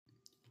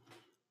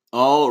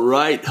All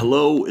right.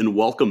 Hello and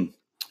welcome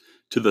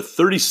to the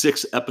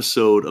 36th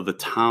episode of the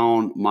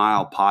Town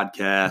Mile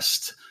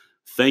Podcast.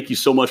 Thank you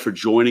so much for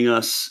joining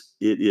us.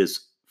 It is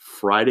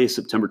Friday,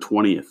 September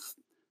 20th,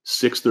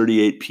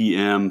 6:38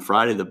 p.m.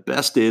 Friday, the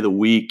best day of the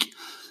week.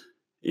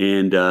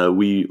 And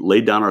we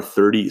laid down our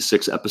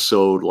 36th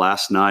episode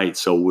last night.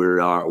 So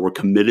we're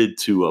committed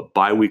to a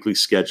bi-weekly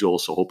schedule.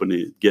 So hoping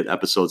to get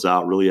episodes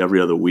out really every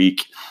other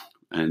week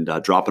and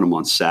dropping them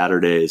on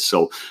Saturdays.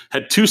 So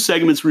had two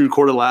segments we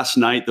recorded last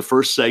night. The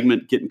first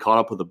segment, getting caught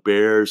up with the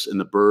Bears and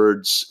the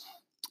Birds.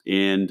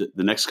 And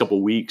the next couple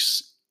of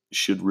weeks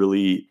should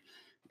really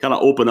kind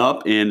of open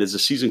up. And as the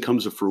season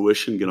comes to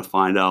fruition, going to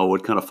find out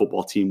what kind of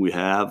football team we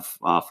have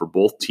for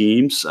both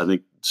teams. I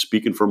think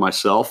speaking for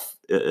myself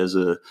as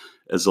a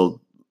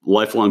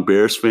lifelong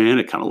Bears fan,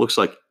 it kind of looks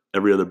like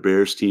every other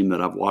Bears team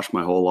that I've watched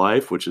my whole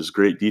life, which is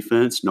great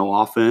defense, no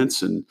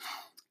offense, and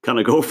kind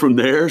of go from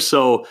there.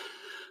 So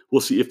we'll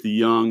see if the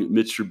young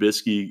Mitch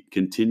Trubisky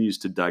continues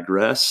to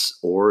digress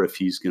or if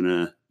he's going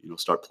to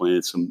start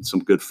playing some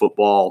good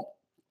football.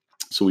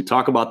 So we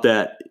talk about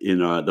that in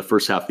the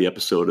first half of the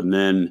episode, and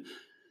then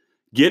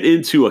get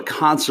into a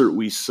concert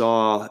we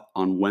saw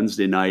on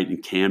Wednesday night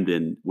in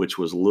Camden, which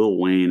was Lil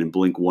Wayne and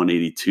Blink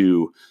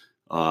 182.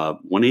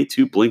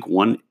 182, Blink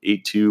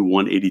 182,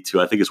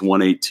 182. I think it's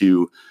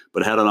 182,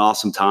 but had an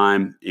awesome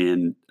time.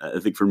 And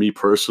I think for me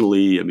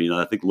personally,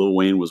 I think Lil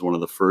Wayne was one of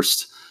the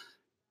first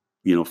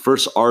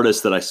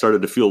artists that I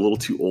started to feel a little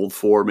too old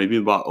for, maybe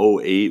about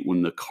 2008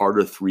 when the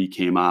Carter 3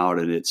 came out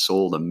and it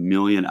sold 1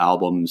 million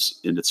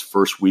albums in its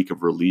first week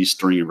of release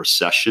during a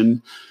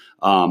recession.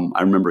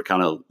 I remember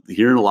kind of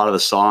hearing a lot of the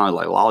songs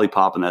like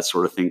Lollipop and that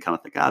sort of thing, kind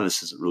of think,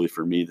 this isn't really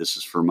for me. This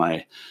is for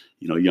my,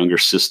 younger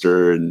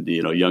sister and,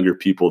 younger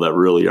people that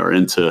really are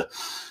into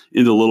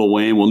Lil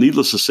Wayne. Well,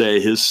 needless to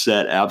say, his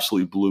set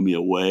absolutely blew me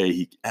away.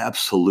 He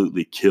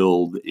absolutely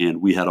killed,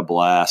 and we had a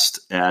blast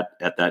at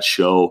that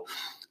show.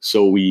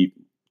 So we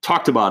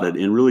talked about it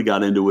and really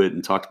got into it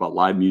and talked about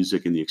live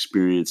music and the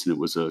experience. And it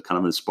was a kind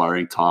of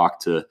inspiring talk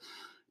to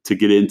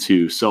get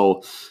into.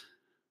 So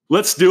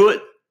let's do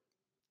it.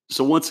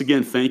 So once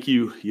again, thank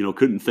you.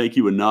 Couldn't thank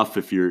you enough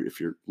if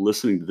you're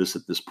listening to this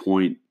at this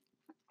point.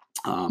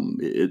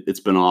 It's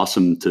been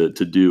awesome to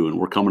do. And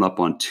we're coming up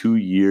on 2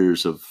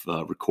 years of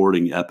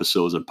recording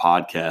episodes and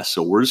podcasts.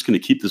 So we're just going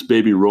to keep this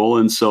baby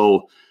rolling.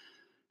 So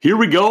here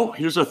we go.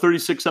 Here's our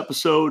 36th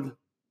episode.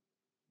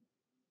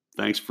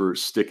 Thanks for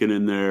sticking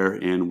in there,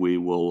 and we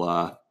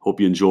will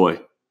hope you enjoy.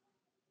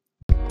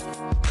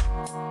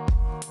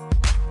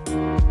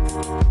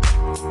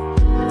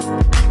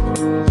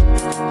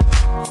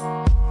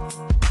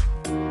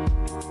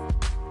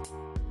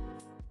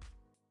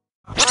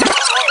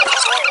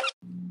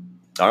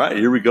 All right,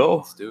 here we go.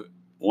 Let's do it.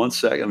 1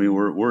 second.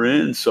 We're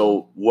in.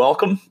 So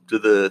welcome to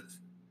the,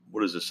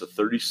 what is this, a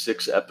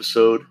 36th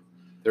episode?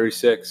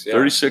 36, yeah.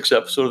 36th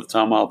episode of the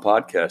Town Mile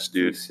Podcast,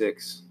 dude.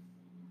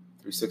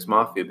 36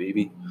 Mafia,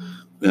 baby.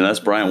 And that's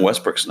Brian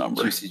Westbrook's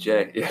number.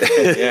 GCJ.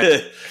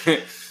 Yeah.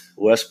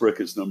 Westbrook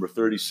is number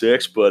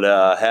 36, but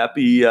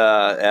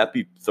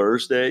happy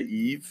Thursday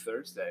Eve.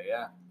 Thursday,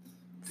 yeah.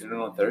 Doing it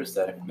on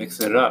Thursday.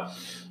 Mixing it up.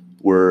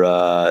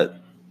 We're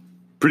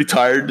pretty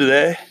tired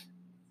today.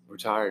 We're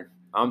tired.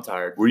 I'm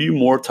tired. Were you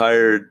more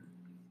tired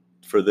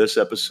for this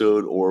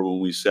episode or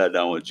when we sat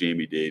down with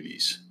Jamie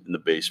Davies in the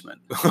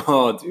basement?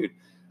 Oh, dude.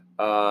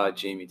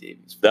 Jamie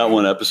Davies. That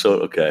one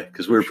episode, okay,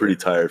 because we were pretty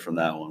tired from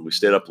that one. We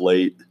stayed up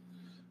late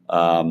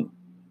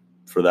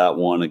for that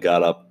one and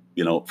got up,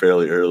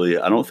 fairly early.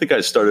 I don't think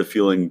I started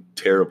feeling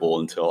terrible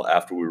until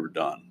after we were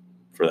done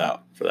for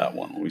that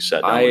one when we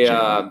sat down with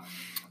Jamie.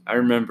 I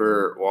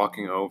remember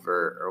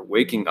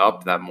waking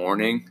up that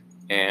morning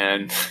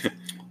and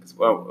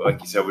well, like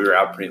you said, we were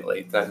out pretty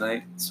late that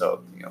night.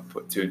 So,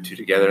 put two and two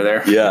together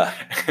there. Yeah.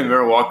 And we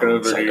were walking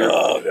over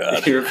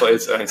to your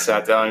place, and I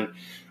sat down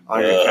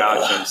on your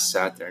couch and just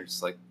sat there and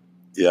just like,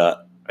 yeah.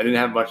 I didn't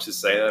have much to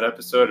say that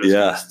episode. I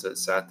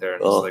just sat there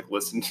and just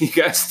listened to you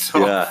guys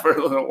talk for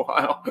a little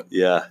while.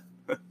 Yeah.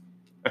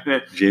 And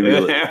then,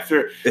 Jamie,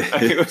 after I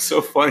think it was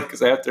so funny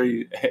because after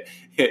you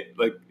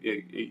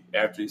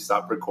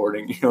stopped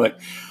recording, you're like,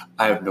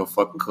 I have no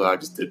fucking clue. I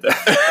just did that.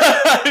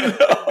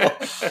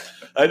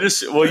 I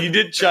know. You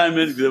did chime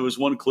in. There was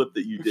one clip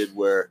that you did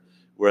where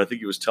I think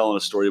he was telling a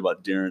story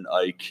about Darren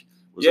Ike.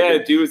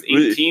 Dude was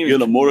 18. He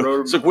had a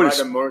motorcycle. It's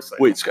like,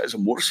 wait, this guy's a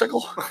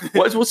motorcycle?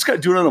 What's this guy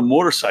doing on a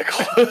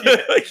motorcycle?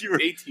 Like you were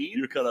 18.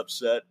 You were kind of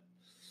upset.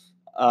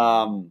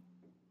 Well,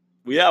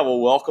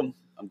 welcome.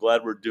 I'm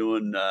glad we're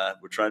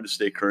trying to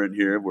stay current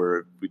here.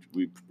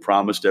 We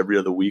promised every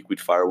other week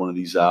we'd fire one of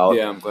these out.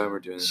 Yeah, I'm glad we're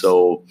doing this.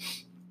 So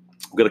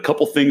we've got a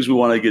couple things we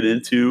want to get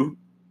into.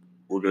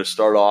 We're going to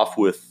start off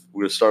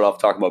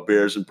talking about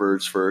Bears and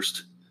Birds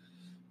first.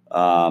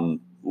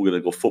 We're going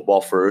to go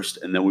football first,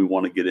 and then we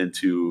want to get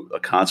into a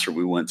concert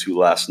we went to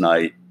last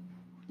night,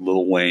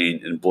 Lil Wayne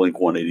and Blink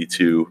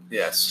 182.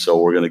 Yes. So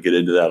we're going to get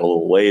into that a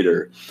little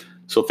later.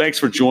 So thanks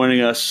for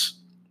joining us.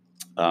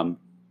 I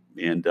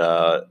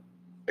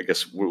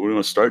guess we're going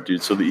to start,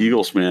 dude. So the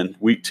Eagles, man,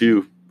 week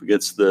 2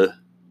 against the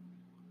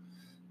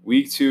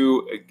Week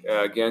 2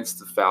 against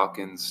the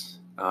Falcons.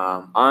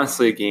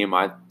 Honestly, a game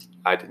I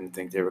didn't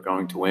think they were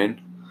going to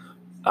win.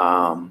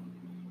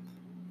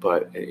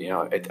 But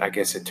I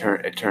guess it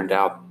turned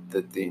out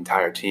that the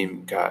entire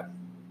team got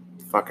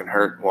fucking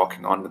hurt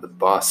walking onto the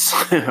bus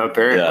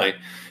apparently,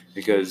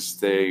 because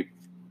they're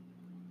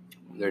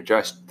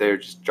just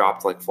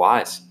dropped like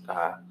flies.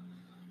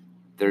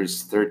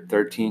 There's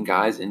 13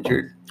 guys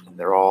injured, and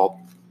they're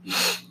all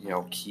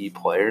key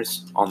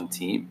players on the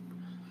team.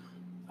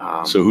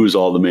 So who's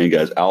all the main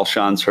guys?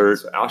 Alshon's hurt.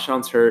 So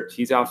Alshon's hurt.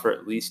 He's out for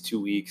at least 2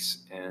 weeks.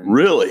 And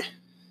really,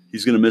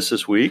 he's going to miss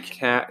this week.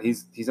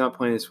 He's not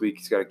playing this week.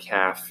 He's got a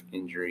calf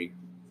injury,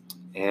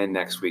 and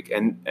next week.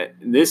 And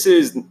this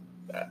is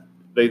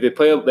they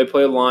play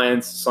the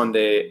Lions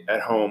Sunday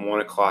at home,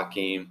 1:00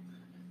 game.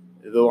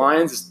 The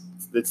Lions,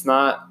 it's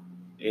not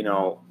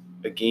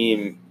a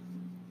game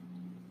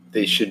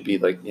they should be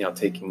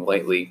taking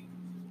lightly.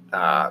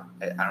 I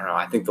don't know.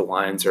 I think the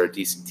Lions are a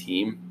decent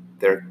team.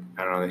 They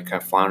kind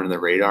of flew under the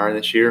radar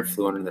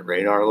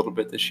a little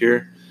bit this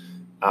year.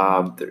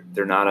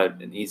 They're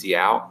not an easy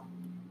out.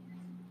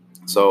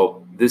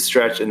 So this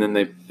stretch, and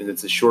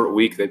it's a short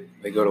week.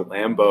 They go to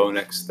Lambeau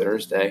next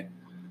Thursday,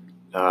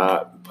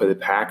 play the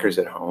Packers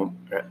at home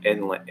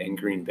in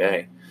Green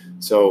Bay.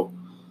 So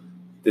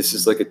this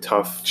is like a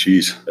tough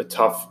 2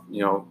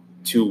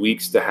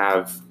 weeks to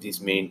have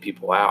these main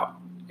people out.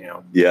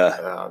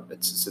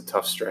 It's a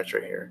tough stretch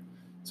right here.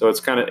 So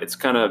it's kind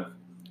of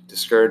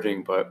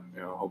discouraging, but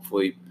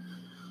hopefully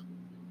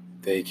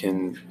they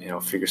can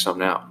figure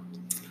something out.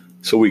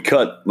 So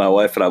my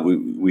wife and I,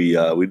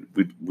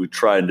 we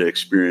tried to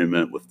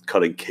experiment with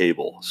cutting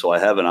cable. So I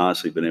haven't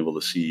honestly been able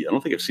to see. I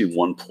don't think I've seen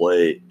one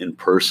play in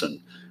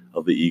person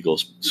of the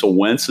Eagles. So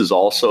Wentz is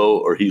also,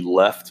 or he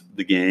left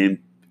the game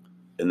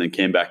and then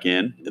came back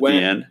in at the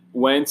end.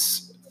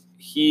 Wentz,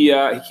 he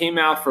came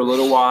out for a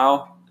little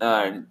while.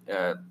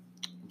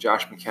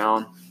 Josh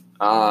McCown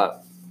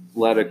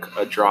led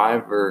a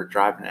drive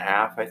and a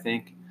half, I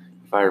think,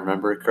 if I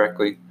remember it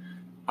correctly.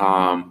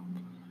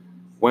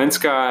 Wentz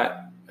got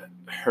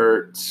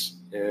hurt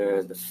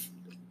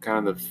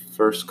the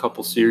first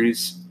couple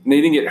series. And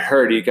he didn't get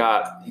hurt. He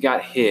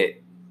got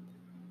hit,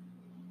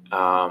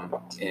 and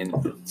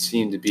it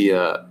seemed to be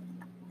a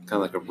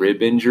kind of like a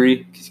rib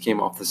injury. He came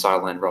off the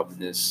sideline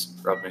rubbing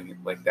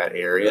like that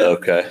area.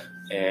 Okay.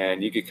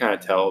 And you could kind of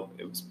tell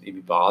it was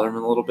maybe bothering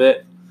him a little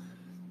bit.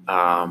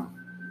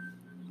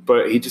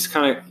 But he just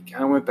kind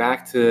of went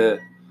back to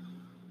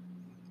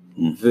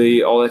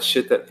all that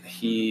shit that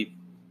he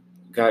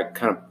got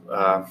kind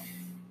of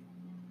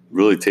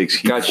really takes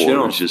heat got for. Shit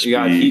on. He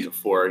got heat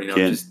for it.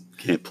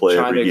 Can't play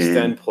trying every to game.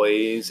 Extend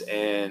plays,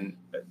 and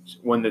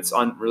when it's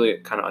really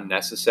kind of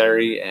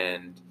unnecessary,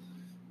 and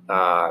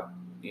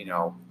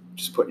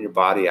just putting your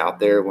body out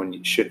there when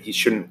he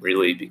shouldn't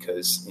really,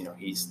 because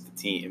he's the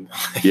team.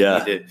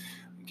 Yeah. You need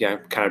to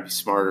kind of be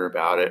smarter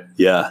about it.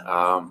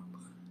 Yeah.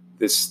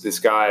 This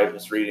guy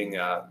was reading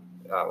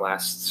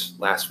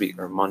last week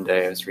or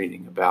Monday. I was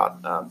reading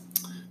about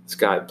this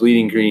guy,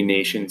 Bleeding Green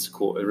Nation. It's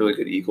cool, a really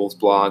good Eagles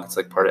blog. It's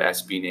like part of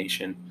SB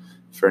Nation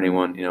for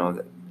anyone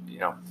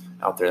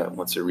out there that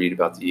wants to read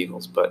about the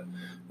Eagles. But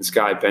this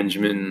guy,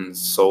 Benjamin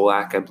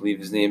Solak, I believe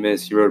his name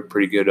is, he wrote a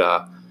pretty good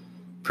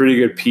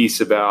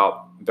piece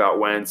about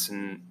Wentz,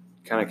 and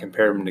kind of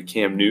compared him to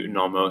Cam Newton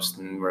almost,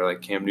 and where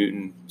like Cam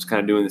Newton was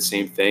kind of doing the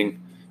same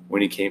thing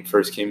when he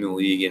first came in the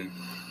league, and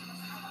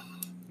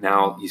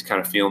now he's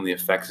kind of feeling the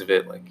effects of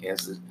it. Like he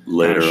has this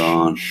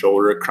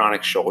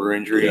chronic shoulder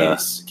injury. Yeah.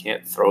 He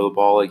can't throw the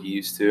ball like he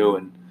used to,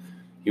 and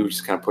he would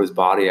just kind of put his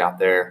body out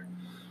there.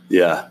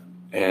 Yeah.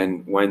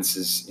 And Wentz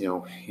is,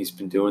 he's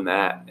been doing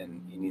that,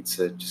 and he needs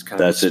to just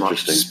kind of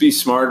interesting. Just be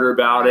smarter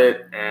about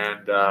it,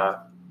 and I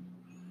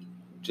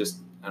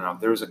don't know.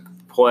 There was a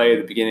play at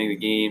the beginning of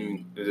the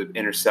game. There was an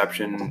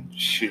interception.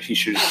 He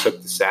should have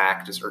took the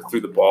sack or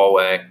threw the ball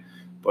away,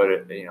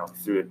 but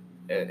threw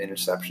an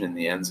interception in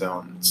the end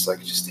zone. It's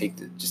like just take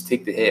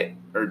the hit,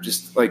 or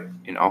just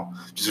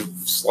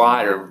just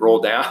slide or roll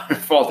down or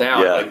fall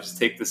down. Yeah. Just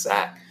take the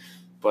sack.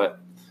 But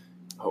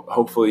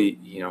hopefully,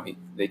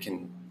 they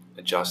can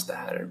adjust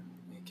that, or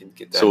they can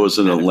get that. So it was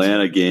an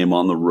Atlanta game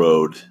on the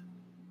road.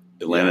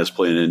 Atlanta's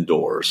playing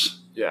indoors.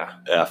 Yeah.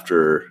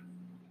 Didn't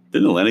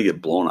Atlanta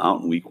get blown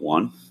out in week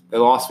 1? They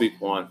lost week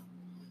 1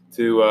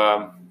 to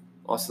the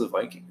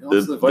Vikings.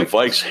 The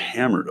Vikes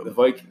hammered them. The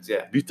Vikings,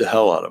 yeah. Beat the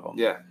hell out of them.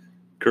 Yeah.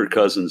 Kirk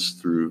Cousins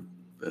threw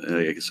 –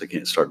 I guess I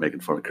can't start making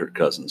fun of Kirk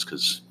Cousins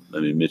because,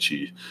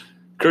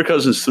 Kirk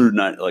Cousins threw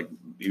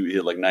he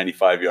had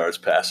 95 yards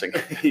passing.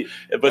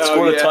 But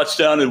scored a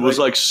touchdown and was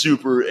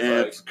super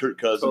Kirk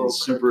Cousins,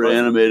 super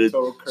animated.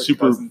 Total Kirk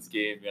super Cousins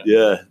game, yeah.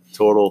 Yeah,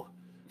 total.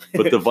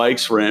 But the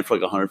Vikes ran for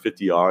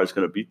 150 yards,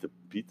 going to beat the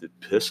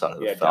piss out of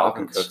the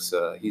Falcons. Dalvin Cook's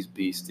he's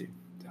beast, dude.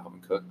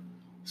 Dalvin Cook.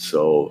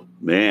 So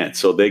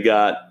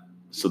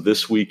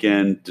this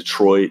weekend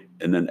Detroit,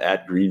 and then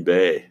at Green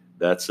Bay.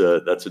 That's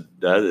a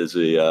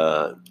Thursday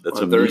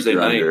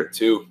night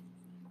too.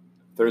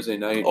 Thursday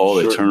night.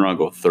 Oh, they turn around and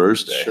go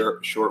Thursday.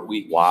 Short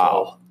week.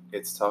 Wow, so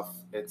it's tough.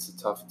 it's a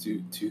tough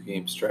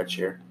two-game stretch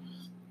here,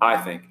 I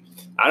think.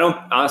 I don't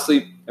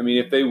honestly. I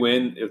mean, if they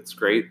win, it's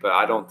great, but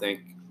I don't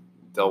think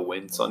they'll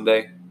win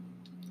Sunday.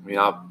 I mean,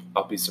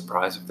 I'll be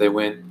surprised if they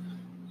win.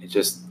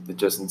 It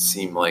doesn't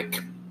seem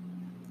like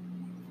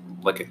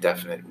a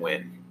definite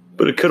win.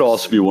 But it could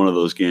also be one of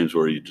those games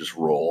where you just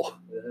roll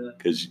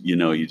because you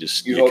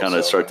kind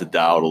of start to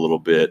doubt a little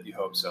bit. You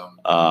hope so.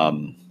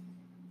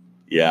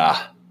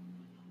 Yeah.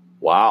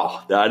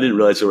 Wow, I didn't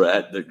realize they were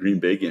at the Green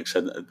Bay game.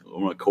 One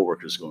of my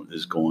coworkers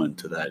is going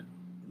to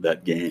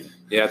that game.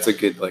 Yeah, it's a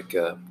good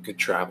good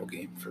travel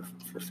game for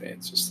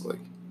fans just to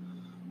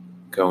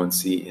go and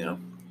see,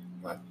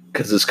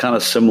 Because it's kind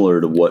of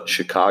similar to what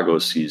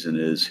Chicago's season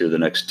is here. The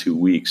next 2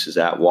 weeks is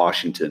at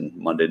Washington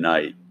Monday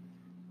night,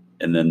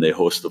 and then they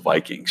host the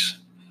Vikings.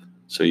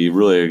 So you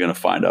really are going to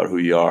find out who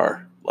you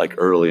are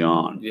early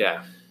on.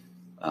 Yeah.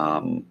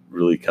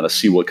 Really kind of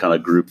see what kind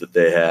of group that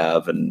they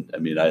have. And I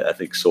mean, I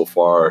think so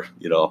far,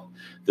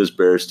 this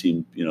Bears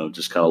team,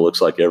 just kind of looks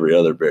like every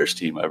other Bears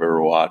team I've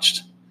ever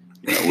watched,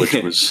 which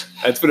was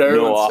that's what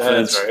everyone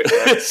says, right?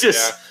 Yeah. It's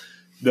just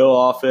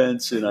no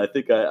offense. And I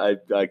think I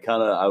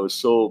was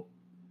so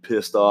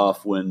pissed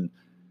off when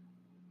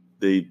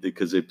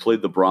because they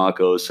played the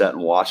Broncos, sat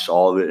and watched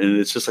all of it. And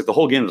it's just the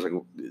whole game was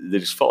they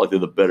just felt like they're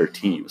the better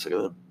team. It's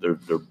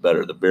they're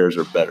better. The Bears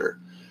are better.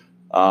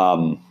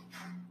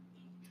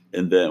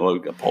 And then we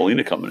got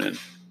Paulina coming in.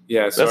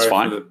 Yeah, that's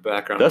fine. For the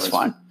background. That's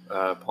fine.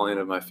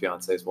 Paulina, my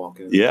fiance, is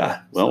walking.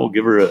 Yeah, well, we'll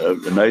give her a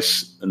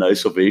nice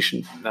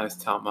ovation. Nice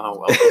Tom Mile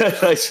welcome.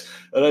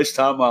 a nice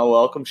Tom Mile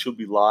welcome. She'll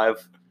be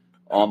live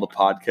on the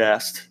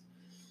podcast.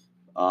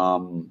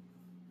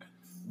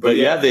 But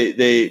yeah,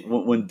 they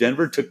when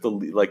Denver took the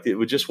lead, it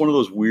was just one of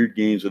those weird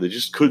games where they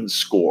just couldn't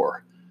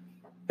score.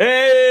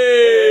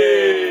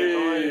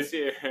 Hey,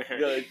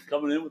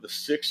 coming in with a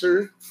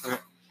sixer.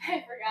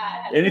 I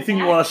forgot. Anything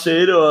you want to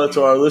say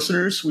to our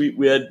listeners?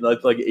 We had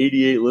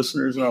 88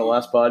 listeners in our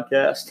last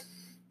podcast.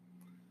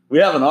 We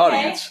have an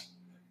audience. Hey.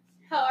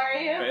 How are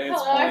you? Hey,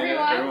 hello,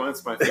 everyone.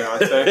 Everyone's my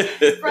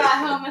fiance. Brought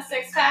home a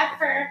 6-pack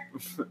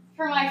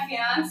for my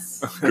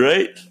fiance.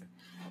 Great.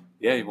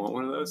 Yeah, you want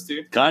one of those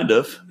too? Kind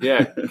of.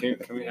 Yeah.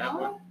 Can we have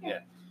one?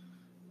 Yeah.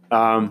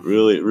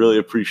 Really, really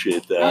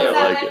appreciate that. Was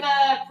I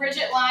that with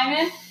Bridget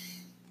Lyman?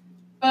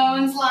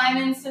 Bones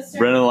Lyman's sister.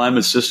 Brendan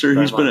Lyman's sister.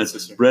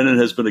 Brendan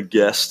has been a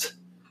guest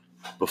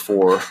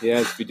before.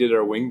 Yeah, we did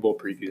our Wing Bowl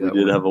preview. We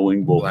did have a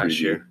Wing Bowl last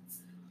preview. Year.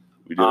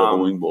 We did have a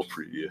Wing Bowl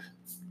preview.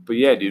 But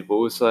yeah, dude,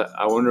 what was that?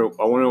 I wonder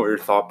what your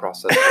thought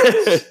process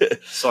was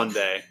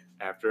Sunday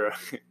after,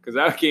 because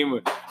that game.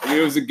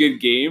 It was a good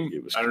game.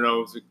 I don't know.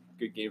 It was a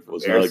good game for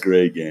Bears. It was not a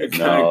great game.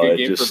 No, good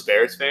game for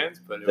Bears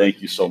fans. But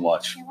thank you so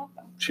much. You're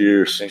welcome.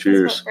 Cheers.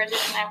 Cheers. Bridget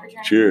and I were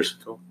trying Cheers.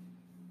 Cool.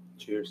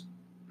 Cheers.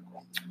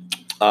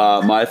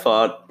 My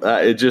thought,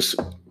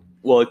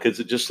 because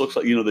it just looks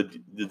like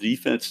the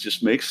defense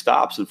just makes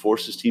stops and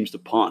forces teams to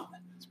punt.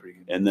 That's pretty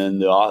good. And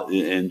then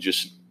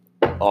just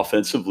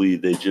offensively,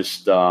 they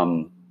just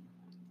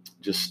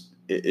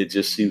it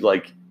just seemed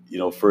like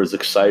for as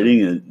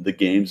exciting and the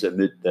games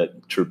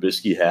that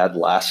Trubisky had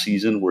last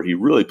season, where he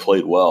really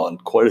played well in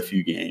quite a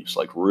few games,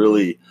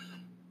 really.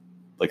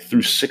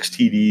 Threw 6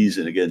 TDs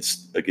and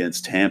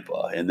against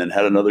Tampa, and then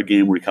had another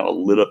game where he kind of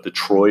lit up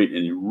Detroit,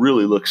 and he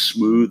really looked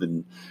smooth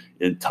and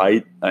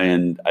tight.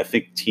 And I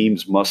think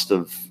teams must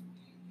have.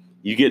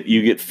 You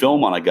get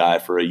film on a guy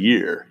for a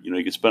year.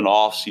 You can spend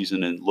off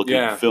season and looking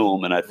at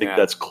film, and I think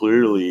that's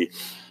clearly,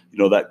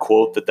 that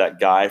quote that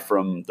guy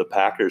from the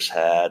Packers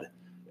had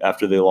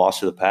after they lost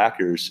to the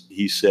Packers.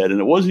 He said,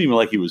 and it wasn't even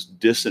like he was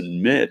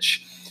dissing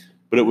Mitch,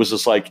 but it was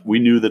just we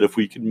knew that if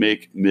we could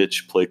make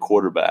Mitch play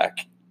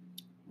quarterback,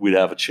 we'd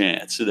have a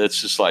chance. And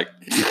that's just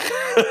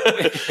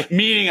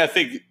meaning, I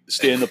think,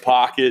 stay in the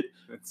pocket,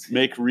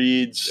 make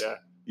reads. Yeah.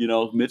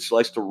 Mitch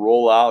likes to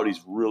roll out.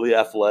 He's really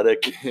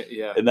athletic.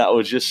 Yeah. And that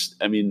was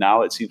just,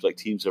 now it seems like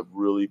teams have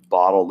really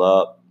bottled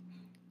up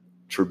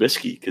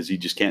Trubisky because he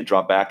just can't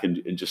drop back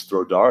and just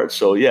throw darts.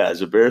 So yeah,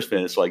 as a Bears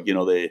fan, it's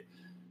they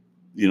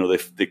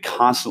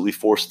constantly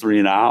force 3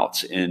 and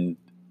outs, and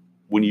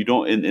when you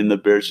don't, and the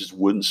Bears just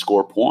wouldn't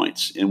score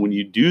points. And when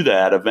you do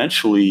that,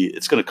 eventually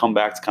it's going to come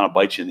back to kind of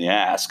bite you in the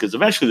ass, because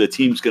eventually the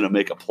team's going to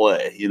make a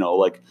play.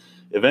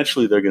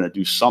 Eventually they're going to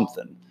do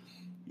something.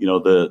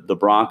 The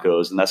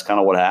Broncos, and that's kind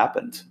of what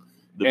happened.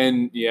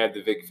 The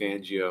Vic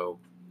Fangio.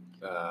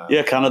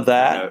 Kind of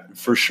that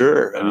for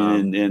sure.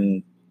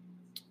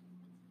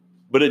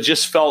 But it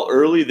just felt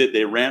early that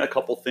they ran a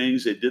couple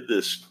things. They did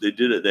this. They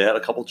did it. They had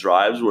a couple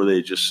drives where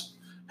they just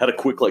had a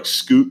quick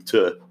scoop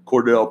to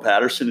Cordell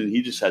Patterson, and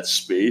he just had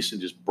space and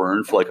just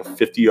burned for a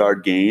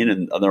 50-yard gain,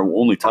 and their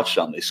only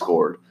touchdown they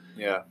scored.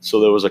 Yeah. So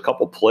there was a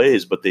couple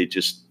plays, but they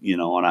just, and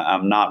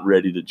I'm not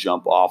ready to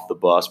jump off the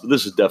bus, but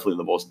this is definitely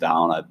the most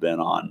down I've been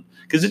on,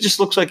 because it just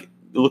looks like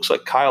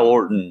Kyle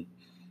Orton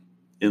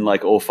in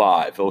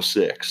 05,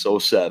 06,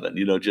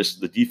 07.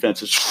 Just the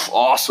defense is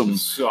awesome,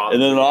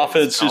 and then the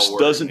offense just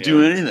doesn't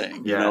do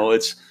anything.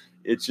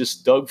 It's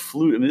just Doug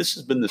Flutie. This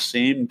has been the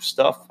same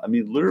stuff.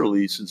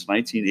 Literally since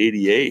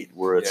 1988,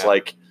 where it's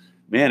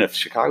man, if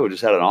Chicago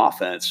just had an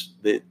offense,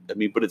 but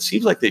it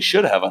seems like they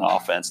should have an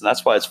offense, and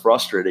that's why it's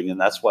frustrating, and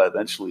that's why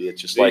eventually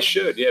it's just they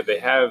should. Yeah, they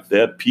have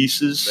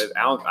pieces. They have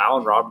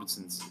Allen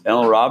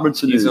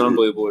Robinson. He's an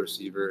unbelievable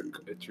receiver.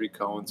 Tariq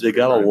Cohen's. They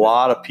got a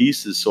lot of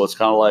pieces, so it's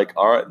kind of like,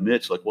 all right,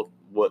 Mitch, like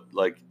what,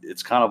 like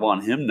it's kind of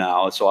on him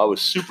now. So I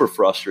was super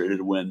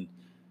frustrated when,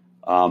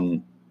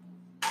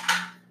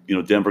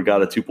 Denver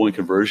got a 2-point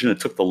conversion. It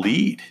took the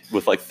lead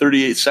with like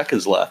 38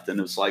 seconds left, and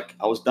it was like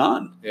I was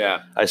done.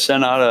 Yeah, I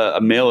sent out a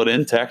mail it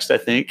in text, I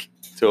think,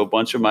 to a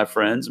bunch of my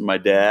friends and my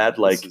dad.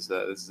 Like, this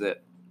is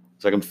it.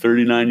 It's like I'm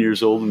 39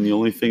 years old, and the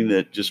only thing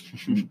that just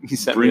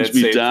brings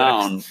me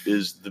down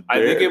is the Bears.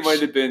 I think it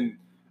might have been.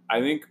 I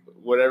think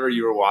whatever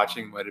you were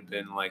watching might have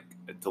been like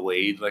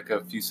delayed, like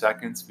a few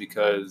seconds,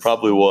 because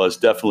definitely was.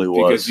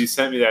 Because you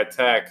sent me that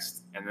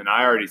text, and then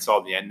I already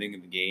saw the ending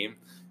of the game,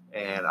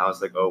 and I was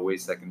like, "Oh, wait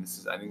a second,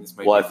 I think this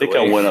might." Well, be I think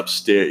delayed. I went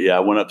upstairs. Yeah, I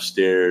went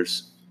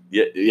upstairs.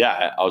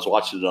 Yeah, I was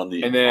watching it on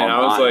the. And then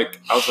online.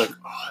 I was like,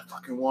 oh, I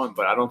fucking won,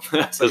 but I don't.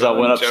 Because I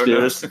went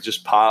upstairs to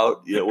just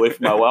pile away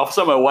from my wife. All of a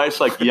sudden, my wife's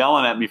like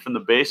yelling at me from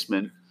the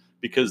basement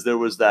because there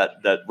was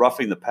that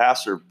roughing the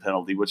passer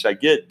penalty, which I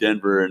get.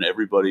 Denver and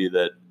everybody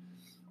that's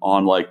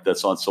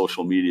on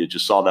social media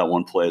just saw that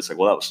one play. It's like,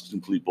 well, that was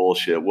complete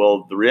bullshit.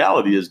 Well, the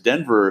reality is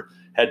Denver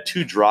had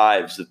 2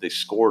 drives that they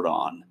scored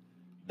on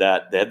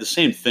that they had the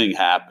same thing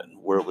happen,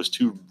 where it was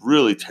 2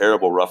 really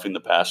terrible roughing the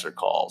passer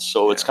calls.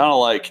 So It's kind of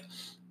like.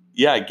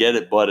 Yeah, I get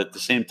it, but at the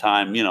same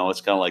time, it's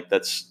kind of like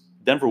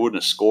Denver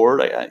wouldn't have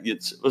scored.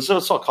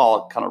 I'll call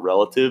it kind of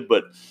relative,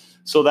 but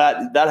so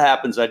that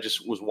happens. I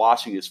just was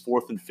watching. It's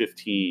 4th and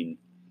 15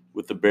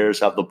 with the Bears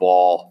have the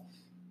ball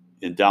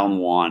and down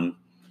 1,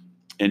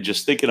 and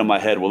just thinking in my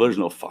head, well, there's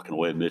no fucking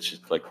way, Mitch.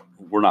 Like,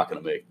 we're not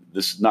going to make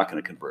this. Is not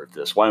going to convert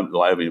this. Why? I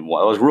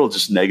was real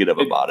just negative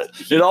about it.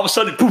 And all of a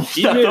sudden, poof,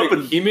 he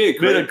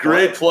made a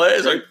great play.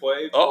 It's like,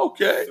 oh,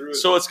 okay.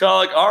 So it's kind of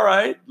like, all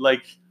right,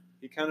 like.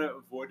 He kind of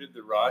avoided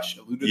the rush,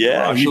 eluded the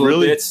rush a little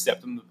bit,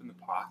 stepped him in the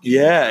pocket.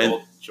 Yeah,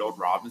 and Joel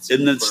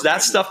Robinson. And it's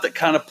that stuff that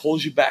kind of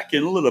pulls you back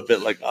in a little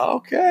bit, like,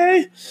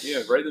 okay.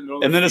 Yeah, right in the middle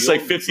and of the then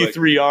field. It's like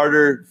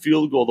 53-yarder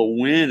field goal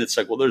to win. It's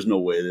like, well, there's no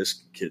way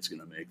this kid's going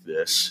to make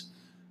this.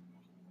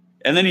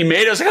 And then he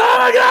made it. I was like, oh,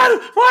 my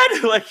God,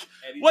 what? Like,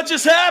 what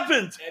just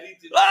happened?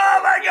 Oh,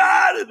 my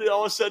God. And then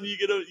all of a sudden you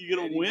get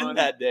a win money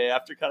that day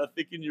after kind of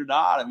thinking you're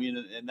not. I mean,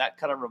 and that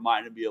kind of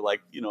reminded me of in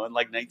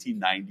like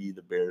 1990,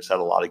 the Bears had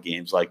a lot of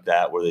games like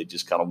that where they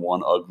just kind of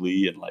won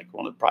ugly and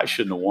probably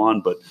shouldn't have won.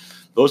 But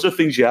those are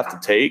things you have to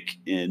take.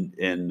 And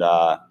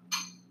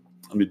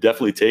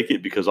definitely take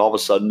it, because all of a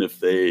sudden if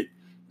they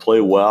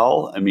play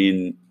well,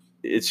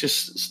 it's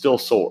just still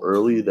so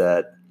early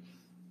that.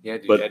 Yeah,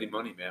 dude, Eddie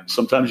money, man.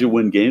 Sometimes you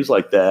win games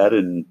like that,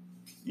 and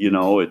who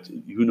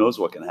knows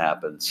what can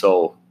happen.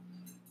 So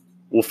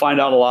we'll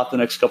find out a lot the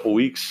next couple of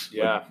weeks.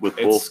 Yeah, with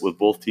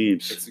both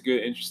teams. It's a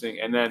good, interesting.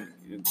 And then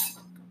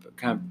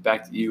kind of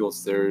back to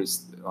Eagles.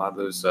 There's a lot of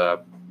those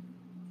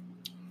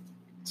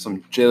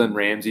some Jalen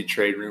Ramsey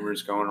trade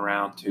rumors going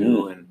around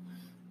too, and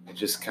it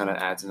just kind of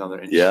adds another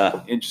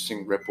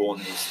interesting ripple in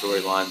the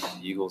storyline of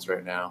the Eagles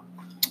right now.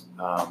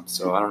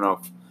 So I don't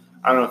know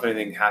if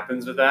anything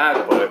happens with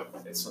that, but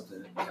it's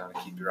something to kind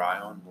of keep your eye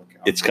on.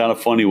 It's kind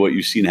of funny what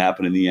you've seen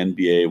happen in the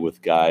NBA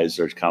with guys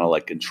that are kind of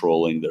like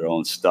controlling their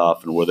own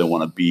stuff and where they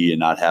want to be and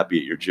not happy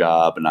at your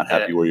job and not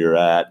happy where you're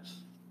at.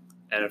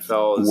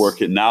 NFL is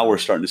working. Now we're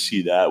starting to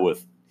see that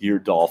with your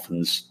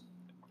Dolphins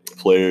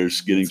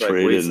players getting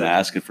traded and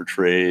asking for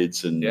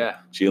trades, and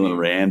Jalen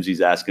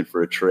Ramsey's asking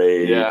for a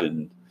trade. Yeah.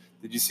 And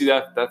did you see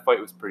that fight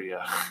was pretty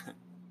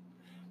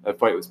that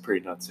fight was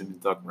pretty nuts. Him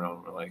and Doug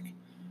Marone were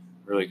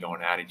really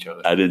going at each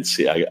other. I didn't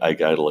see. I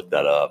got to look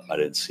that up. I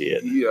didn't see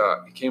it.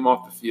 He came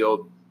off the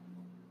field.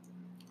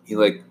 He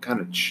kind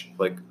of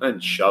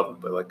not shoved him,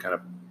 but kind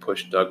of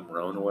pushed Doug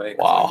Marone away.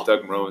 Wow.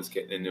 Doug Marone was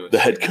getting into the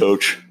head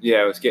coach.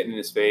 Yeah, it was getting in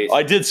his face.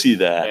 I did see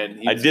that. And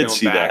he was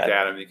going back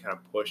at him. He kind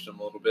of pushed him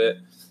a little bit,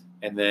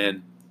 and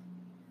then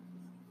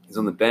he's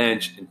on the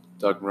bench, and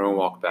Doug Marone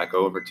walked back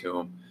over to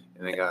him,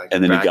 and then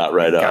he got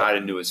right up, got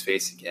into his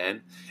face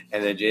again.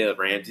 And then Jalen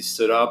Ramsey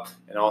stood up,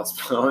 and all his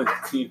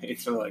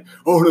teammates were like,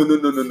 "Oh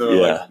no!"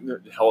 Yeah.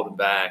 Held him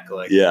back.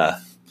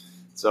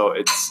 So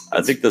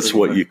I think that's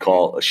what you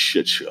call a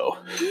shit show.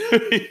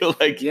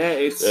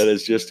 That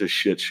is just a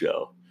shit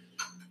show.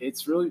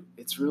 It's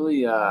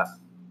really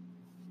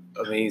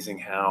amazing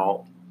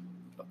how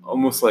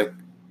almost the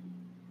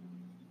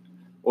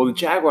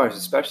Jaguars,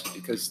 especially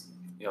because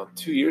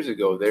 2 years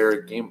ago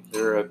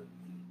they're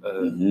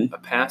a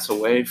pass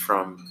away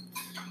from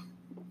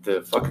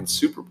the fucking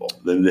Super Bowl.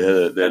 Then they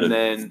had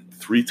a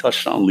 3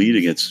 touchdown lead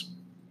against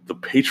the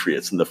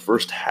Patriots in the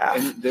first half.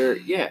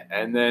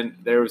 And then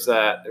there was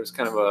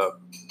kind of a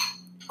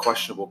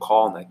questionable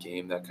call in that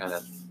game that kind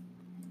of,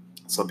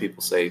 some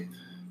people say,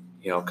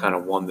 kind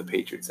of won the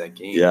Patriots that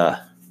game.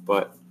 Yeah.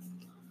 But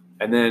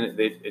and then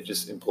it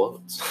just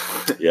implodes.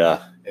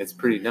 Yeah. It's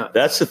pretty nuts.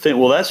 That's the thing.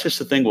 Well, that's just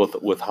the thing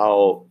with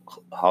how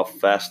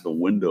fast the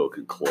window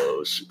can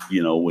close,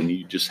 when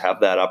you just have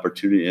that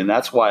opportunity. And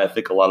that's why I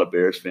think a lot of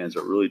Bears fans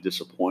are really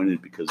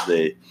disappointed because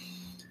they,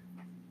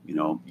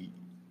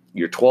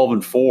 you're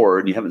 12-4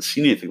 and you haven't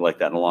seen anything like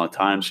that in a long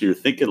time. So you're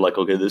thinking like,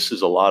 okay, this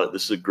is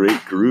a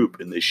great group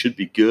and they should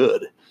be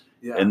good.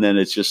 Yeah. And then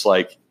it's just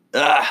like,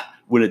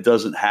 when it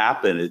doesn't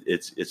happen,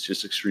 it's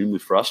just extremely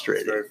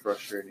frustrating. It's very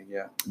frustrating,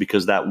 yeah.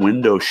 Because that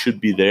window should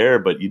be there,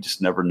 but you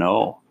just never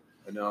know.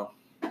 I know.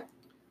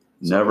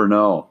 Never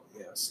know.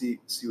 Yeah, see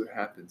what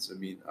happens. I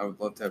mean, I would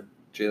love to have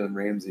Jalen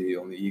Ramsey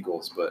on the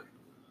Eagles, but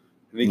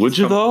would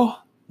you though?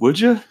 Would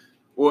you?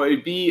 Well,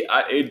 it'd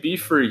be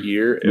for a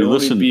year. It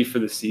would only be for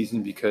the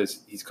season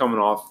because he's coming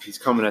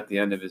at the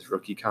end of his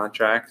rookie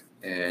contract,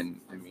 and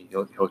I mean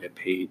he'll get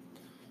paid.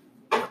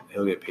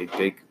 He'll get paid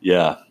big.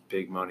 Yeah.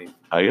 Big money.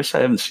 I guess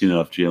I haven't seen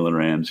enough Jalen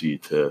Ramsey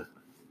to.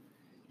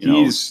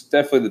 He's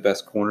definitely the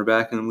best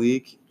cornerback in the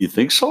league. You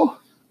think so?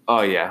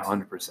 Oh yeah,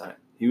 100%.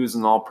 He was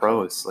an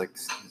All-Pro his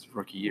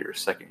rookie year,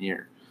 second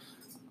year.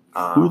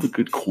 Who are the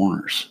good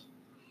corners?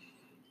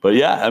 But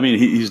yeah, I mean,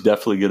 he's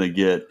definitely going to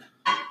get.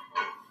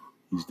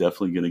 He's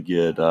definitely going to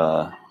get.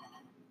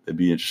 It'd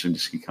be interesting to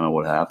see kind of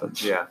what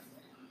happens. Yeah.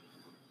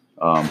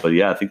 But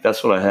yeah, I think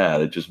that's what I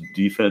had. It just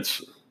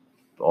defense,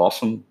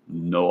 awesome,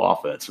 no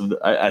offense.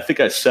 I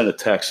think I sent a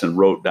text and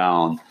wrote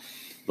down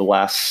the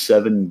last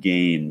 7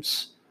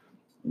 games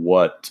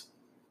what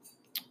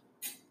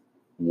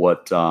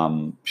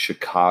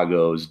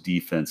Chicago's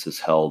defense has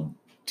held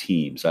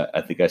teams.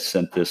 I think I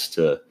sent this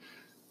to.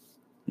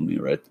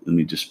 Let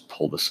me just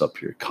pull this up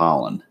here,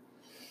 Colin.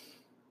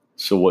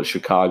 So what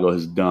Chicago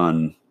has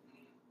done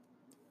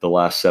the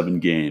last 7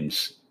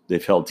 games,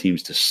 they've held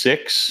teams to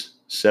 6,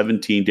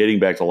 17, dating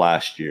back to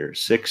last year,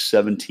 6,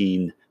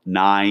 17,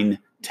 9,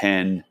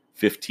 10,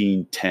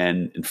 15,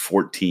 10, and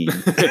 14.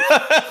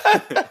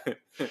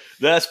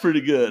 That's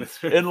pretty good.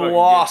 And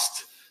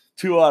lost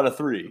 2 out of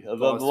 3. The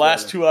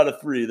last 2 out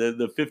of 3,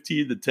 the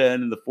 15, the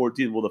 10, and the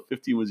 14. Well, the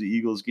 15 was the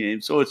Eagles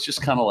game. So it's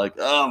just kind of like,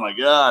 oh, my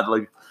God,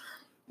 like,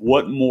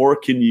 what more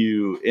can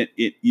you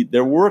 –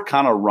 there were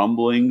kind of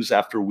rumblings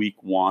after week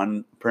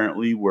 1,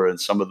 apparently, where in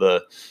some of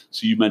the –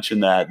 so you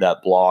mentioned that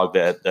blog,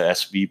 the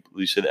SB –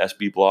 you said the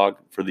SB blog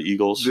for the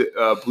Eagles?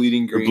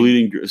 Bleeding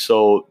Green.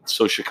 So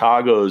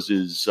Chicago's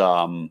is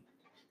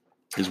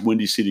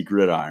Windy City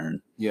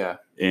Gridiron. Yeah.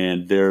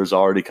 And there's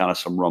already kind of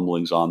some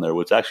rumblings on there.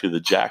 It's actually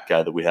the Jack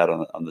guy that we had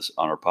on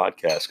our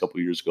podcast a couple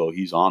of years ago.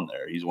 He's on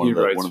there. He's one of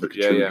the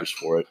contributors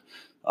for it.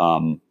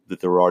 That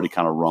there were already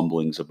kind of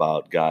rumblings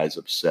about guys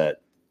upset,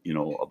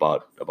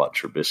 about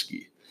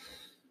Trubisky.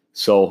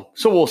 So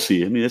we'll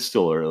see. I mean, it's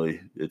still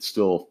early. It's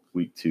still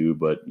week 2,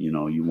 but you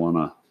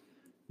want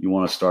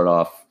to start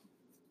off,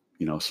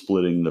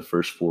 splitting the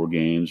first 4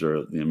 games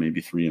or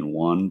maybe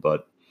 3-1,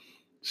 but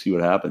see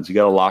what happens. You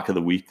got a lock of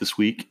the week this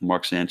week.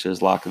 Mark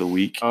Sanchez lock of the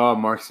week.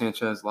 Mark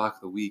Sanchez lock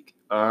of the week.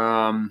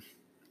 Well,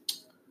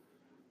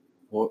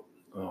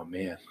 oh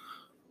man,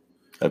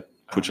 I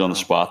put you on the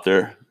spot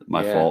there.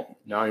 My fault.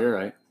 No, you're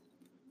right.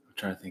 I'm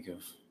trying to think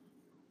of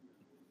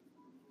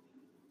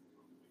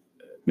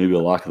maybe a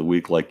lock of the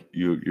week. Like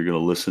you're going to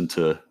listen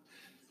to.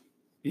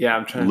 Yeah,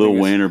 I'm trying. Lil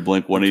Wayne or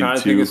Blink 182. I'm trying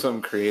to think of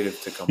something creative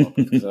to come up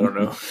with because I don't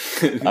know.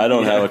 I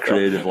don't have a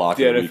creative lock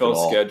of the week at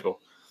all. NFL schedule.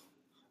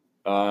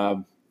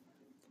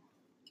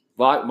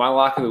 My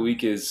lock of the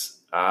week is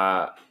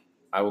I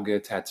will get a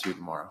tattoo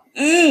tomorrow.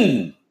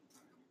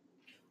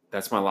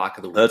 That's my lock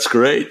of the week. That's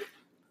great.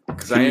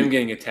 Because I am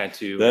getting a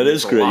tattoo. That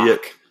is great. Yeah.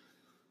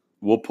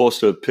 We'll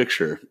post a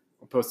picture.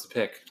 I'll post a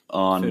pic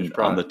on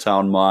the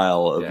town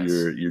mile of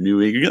your new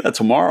week. You're getting that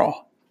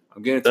tomorrow.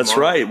 I'm getting it That's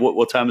tomorrow. right.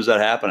 What time is that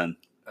happening?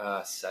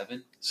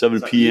 7.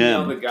 7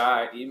 p.m.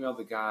 I emailed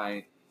the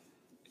guy,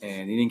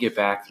 and he didn't get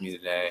back to me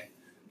today.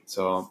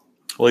 So,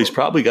 well, he's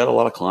probably got a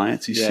lot of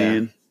clients he's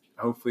seeing.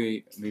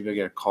 Hopefully, maybe I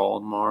get a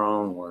call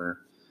tomorrow,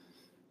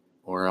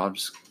 or I'll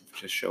just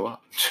show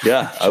up.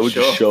 Yeah, I would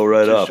just show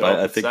right up.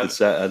 I think it's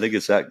that. I think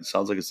it's that.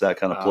 Sounds like it's that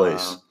kind of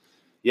place.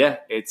 Yeah,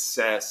 it's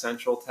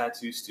Central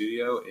Tattoo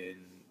Studio I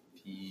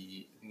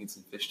think it's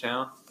in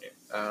Fishtown.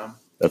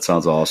 That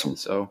sounds awesome.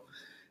 So,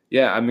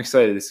 yeah, I'm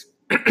excited.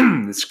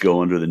 Let's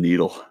go under the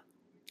needle.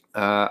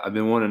 I've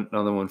been wanting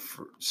another one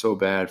so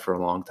bad for a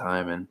long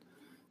time, and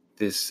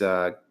this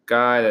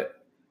guy that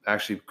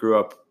actually grew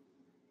up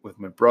with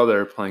my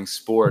brother playing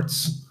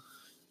sports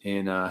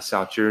in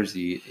South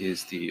Jersey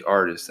is the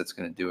artist that's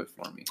going to do it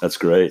for me. That's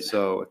great.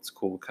 So it's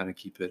cool to kind of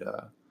keep it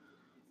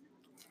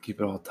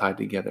all tied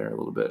together a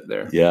little bit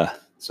there. Yeah.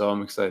 So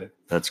I'm excited.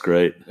 That's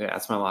great. Yeah,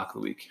 that's my lock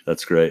of the week.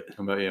 That's great.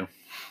 How about you?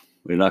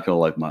 You're not going to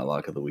like my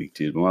lock of the week,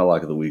 dude. My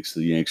lock of the week is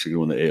the Yanks are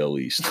going to win the AL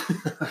East.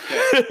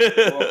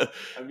 Well,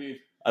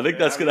 I think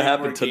that's going to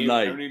happen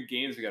tonight. How many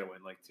games we got to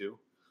win? Like 2?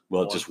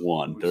 Well, just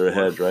 1. They're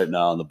ahead right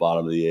now on the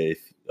bottom of the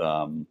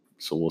 8th.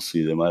 So we'll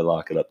see. They might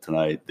lock it up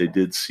tonight. They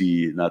did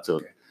see, not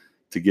to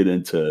get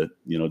into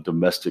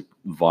domestic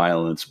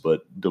violence,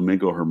 but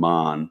Domingo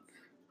Germán,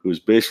 who's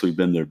basically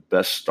been their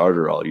best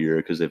starter all year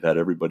because they've had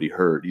everybody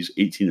hurt. He's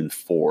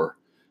 18-4.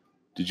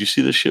 Did you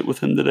see the shit with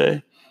him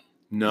today?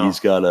 No. He's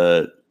got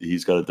a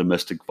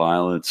domestic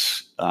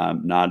violence.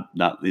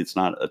 It's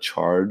not a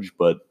charge,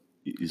 but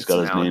he's got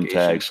his name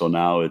tag. So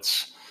now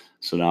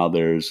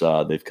there's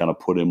they've kind of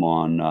put him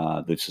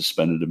on. They've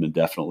suspended him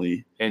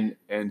indefinitely. And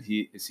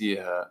it's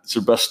their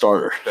best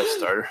starter. Best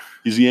starter.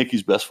 He's the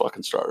Yankees' best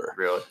fucking starter.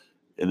 Really.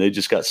 And they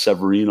just got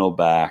Severino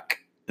back,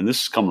 and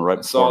this is coming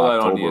right before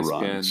October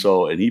run.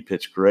 So and he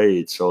pitched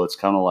great. So it's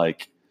kind of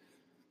like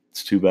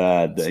it's too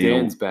bad.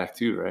 Stan's back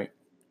too, right?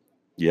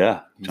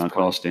 Yeah,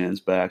 Giancarlo Stan's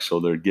back, so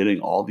they're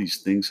getting all these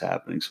things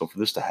happening. So for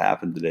this to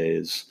happen today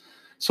is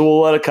so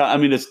we'll let it. I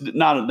mean, it's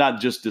not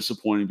just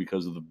disappointing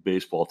because of the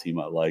baseball team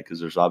I like, because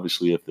there's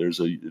obviously if there's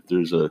a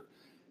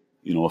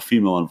a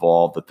female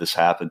involved that this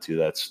happened to,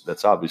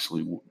 that's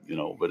obviously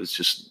but it's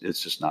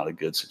just not a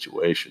good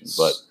situation.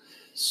 But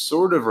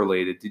sort of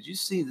related. Did you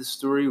see the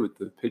story with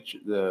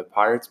the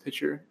Pirates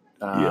pitcher?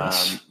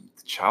 Yes.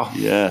 Child.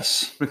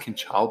 Yes. Freaking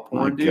child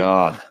porn. My dude.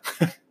 God.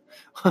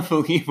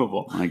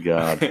 Unbelievable. My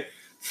God.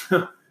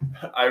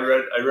 I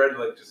read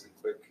like just a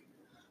quick.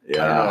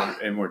 Yeah. I don't know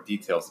any more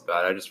details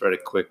about it. I just read a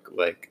quick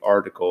like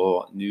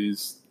article,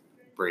 news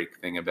break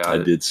thing about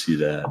it. I did see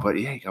that. But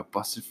yeah, he got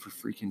busted for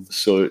freaking.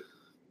 So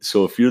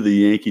if you're the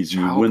Yankees,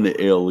 you win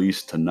the AL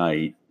East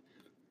tonight.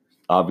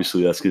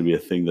 Obviously, that's going to be a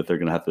thing that they're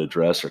going to have to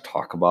address or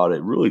talk about.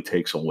 It really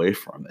takes away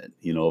from it,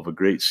 of a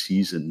great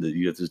season that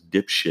you got this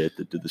dipshit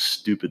that did the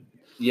stupid.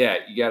 Yeah,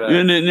 you gotta.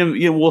 And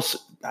it always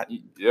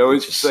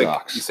just like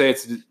sucks. you say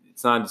it's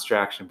not a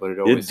distraction, but it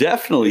always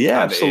definitely, it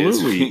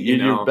absolutely. Is,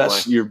 your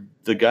best. Like, you're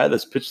the guy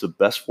that's pitched the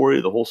best for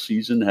you the whole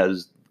season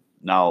has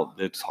now.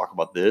 They talk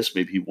about this.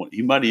 Maybe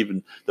he might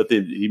even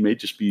he may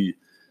just be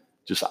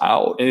just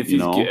out. And if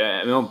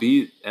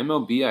MLB,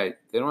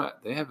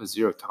 they have a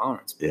zero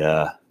tolerance.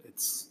 Yeah,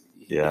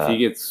 if he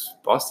gets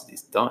busted,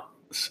 he's done.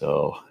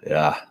 So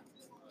yeah,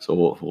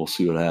 so we'll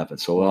see what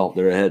happens. So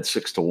they're ahead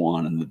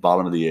 6-1 in the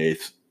bottom of the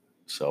 8th.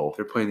 So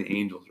they're playing the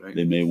Angels, right?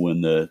 They may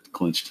win the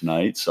clinch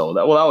tonight. So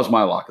that was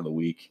my lock of the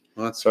week.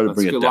 Well, sorry to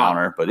bring it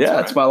downer, but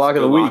yeah, it's my lock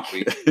of the week.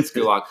 It's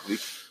good lock of the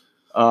week.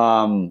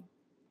 All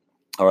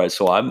right,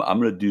 so I'm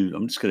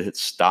just gonna hit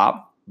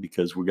stop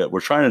because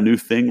we're trying a new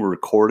thing. We're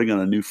recording on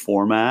a new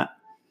format,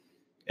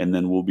 and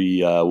then we'll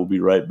be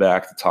right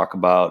back to talk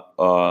about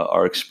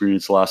our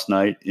experience last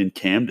night in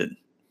Camden.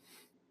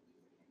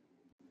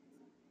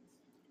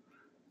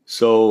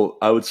 So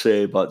I would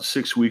say about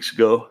 6 weeks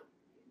ago,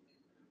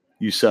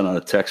 you sent out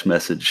a text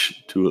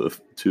message to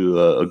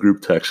a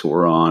group text that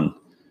we're on.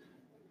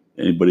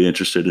 Anybody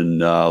interested in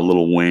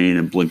Lil Wayne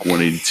and Blink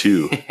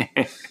 182?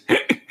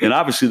 And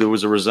obviously there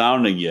was a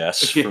resounding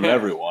yes from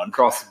everyone.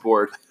 Across the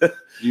board.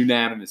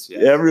 Unanimous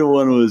yes.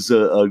 Everyone was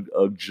a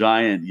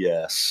giant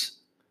yes.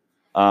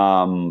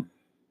 Well,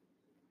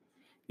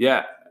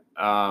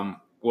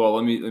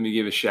 let me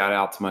give a shout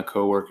out to my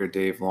coworker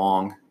Dave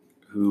Long,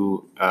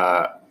 who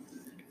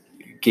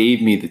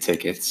gave me the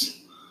tickets.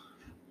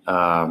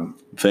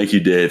 Thank you,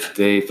 Dave.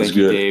 Thank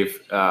you,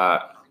 Dave.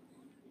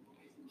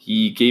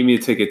 He gave me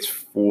the tickets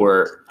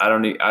for I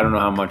don't know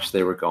how much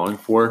they were going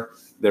for.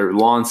 They're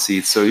lawn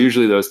seats, so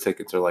usually those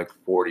tickets are like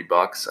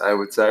 $40, I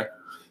would say.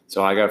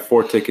 So I got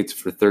 4 tickets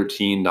for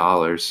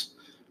 $13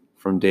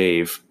 from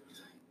Dave.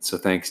 So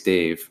thanks,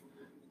 Dave.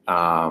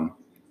 And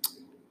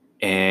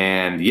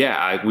yeah,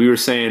 I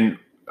was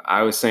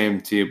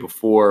saying to you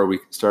before we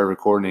started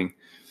recording,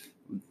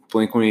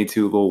 Blink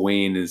 182 Lil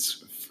Wayne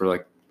is for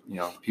like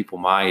people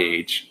my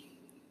age.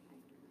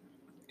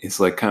 It's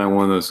like kind of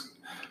one of those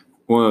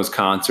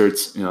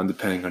concerts,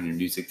 depending on your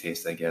music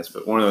taste, I guess,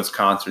 but one of those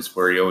concerts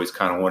where you always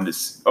kind of want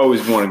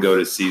to go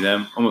to see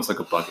them, almost like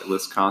a bucket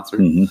list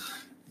concert.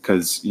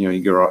 Because,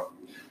 you go,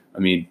 I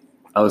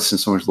listened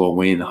to so much Lil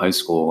Wayne in high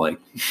school, like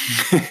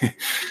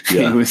he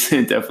was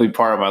definitely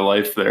part of my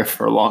life there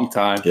for a long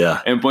time.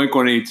 Yeah. And Blink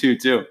 182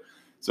 too.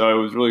 So it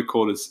was really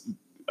cool it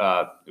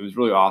was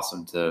really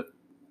awesome to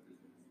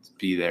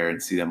be there and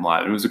see them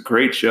live. It was a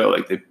great show.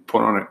 Like they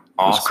put on an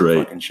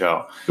awesome fucking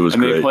show. It was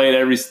great.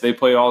 They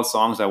played all the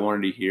songs I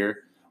wanted to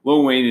hear.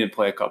 Lil Wayne didn't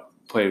played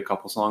a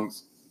couple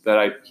songs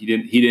that he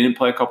didn't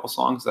play a couple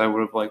songs that I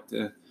would have liked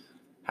to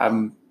have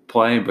him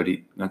play, but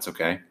that's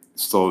okay.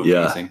 It's still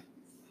amazing.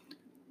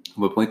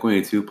 But Blink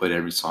 182 played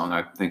every song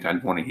I think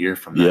I'd want to hear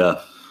from them.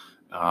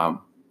 Yeah.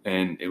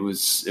 And it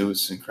was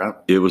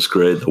incredible. It was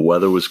great. The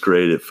weather was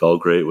great. It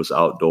felt great. It was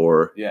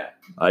outdoor. Yeah.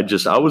 I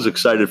was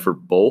excited for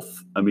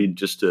both.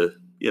 just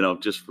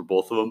for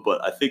both of them.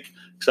 But I think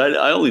excited.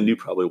 I only knew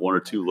probably 1 or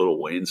 2 Lil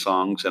Wayne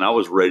songs, and I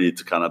was ready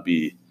to kind of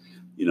be,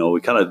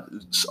 we kind of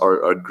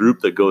our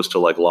group that goes to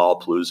like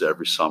Lollapalooza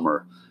every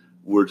summer.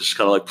 We're just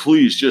kind of like,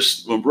 please,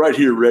 I'm right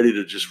here, ready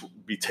to just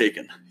be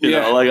taken.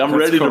 I'm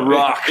ready to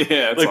rock.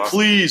 Yeah, like, awesome.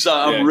 Please,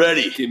 I'm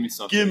ready. Give me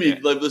something. Give me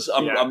like this.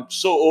 I'm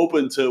so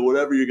open to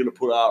whatever you're going to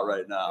put out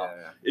right now.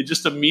 Yeah. It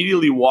just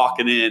immediately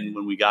walking in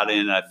when we got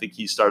in. I think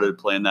he started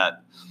playing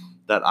that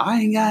that I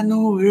ain't got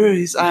no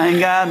worries, I ain't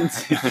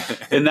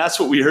got, and that's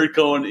what we heard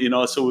going.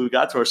 So we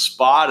got to our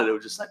spot, and it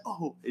was just like,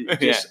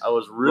 I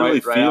was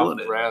really feeling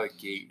it right out of the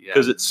gate,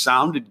 because it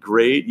sounded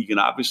great. You can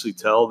obviously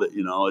tell that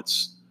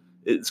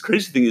it's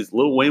crazy thing is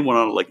Lil Wayne went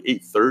on at like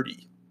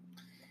 8:30.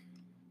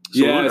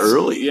 So it went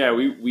early. Yeah,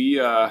 we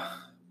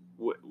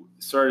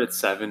started at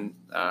 7.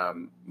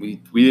 We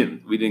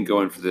didn't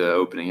go in for the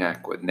opening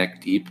act. What,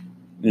 Neck Deep?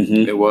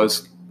 Mm-hmm. It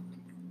was.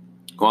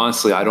 Well,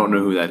 honestly, I don't know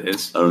who that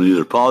is. I don't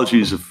either.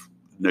 Apologies if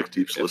Neck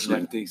Deep's If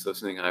listening. Neck Deep's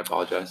listening, I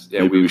apologize.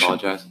 Yeah, Maybe we we should-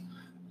 apologize.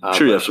 I'm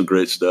sure you have some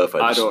great stuff.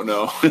 I don't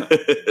know.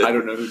 I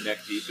don't know who Neck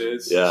Deep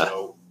is. Yeah.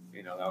 So,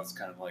 that was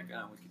kind of like,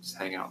 we could just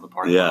hang out in the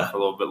parking lot for a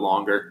little bit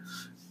longer.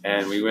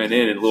 And we went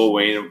in, and Lil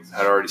Wayne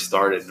had already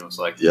started, and it was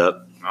like,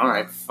 yep. All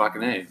right,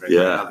 fucking A, right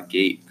out of the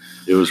gate.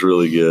 It was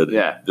really good.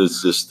 Yeah. The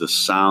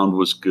sound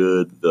was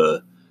good.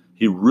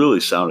 He really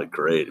sounded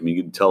great. I mean,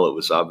 you can tell it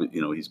was obvious.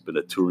 He's been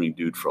a touring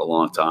dude for a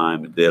long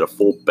time, and they had a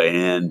full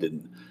band.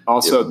 And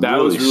also, that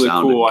was really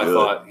cool. Good. I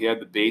thought he had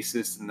the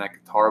bassist and that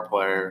guitar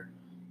player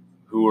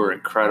who were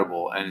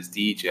incredible, and his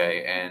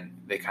DJ, and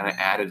they kind of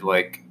added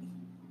like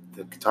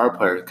the guitar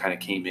player kind of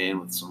came in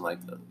with some like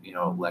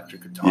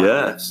electric guitar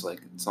riffs,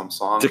 like some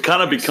songs to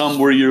kind of become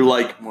where you're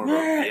like more of a,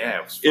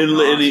 it was and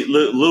awesome.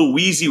 Lil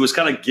Weezy was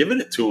kind of giving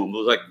it to him. It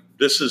was like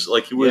this is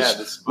like he was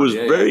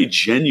very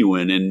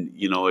genuine, and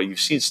you've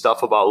seen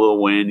stuff about Lil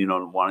Wayne,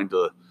 wanting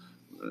to.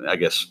 I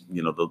guess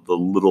the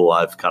little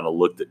I've kind of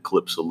looked at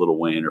clips of Lil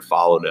Wayne or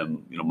followed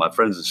him. My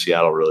friends in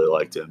Seattle really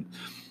liked him,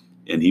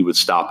 and he would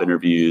stop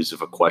interviews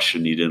if a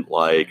question he didn't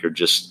like or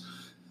just.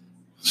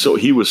 So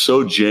he was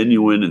so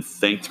genuine and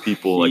thanked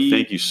people like,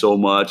 thank you so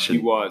much. And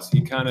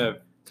he kind of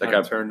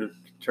turned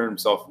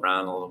himself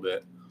around a little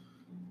bit.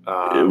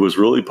 It was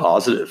really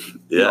positive.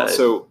 Yeah. He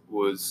also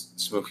was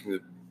smoking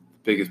the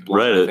biggest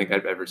blunt I think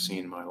I've ever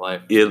seen in my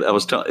life. Yeah, I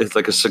was telling. It's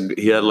like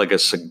he had like a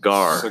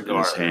cigar in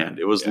his hand.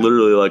 It was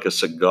literally like a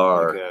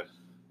cigar,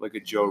 like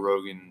a Joe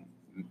Rogan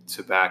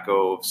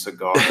tobacco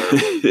cigar.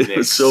 It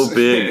was so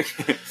big.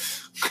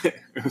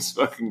 It was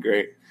fucking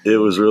great. It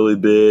was really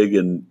big,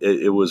 and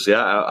it was.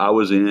 Yeah, I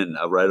was in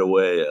right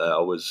away. I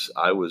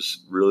was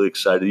really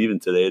excited even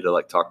today to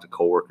like talk to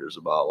coworkers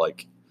about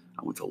like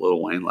I went to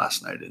Lil Wayne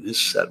last night, and his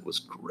set was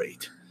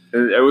great.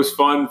 It was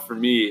fun for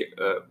me.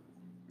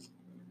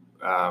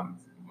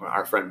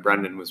 Our friend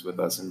Brendan was with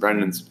us, and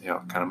Brendan's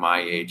kind of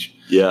my age.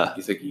 Yeah,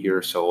 he's like a year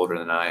or so older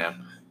than I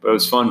am. But it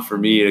was fun for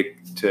me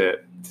to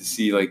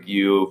see like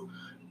you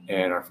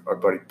and our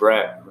buddy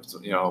Brett, a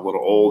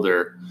little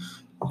older.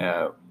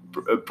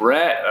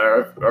 Brett,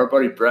 our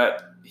buddy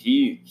Brett,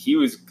 he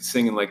was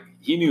singing like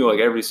he knew like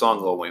every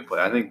song Lil Wayne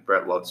played. I think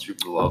Brett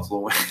super loves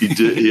Lil Wayne. He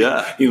did,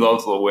 yeah. He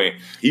loves Lil Wayne.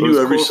 He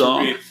knew every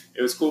song.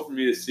 It was cool for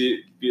me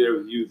to be there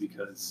with you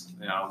because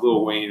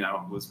Lil Wayne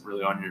wasn't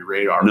really on your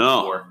radar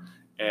before,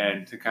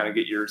 and to kind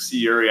of see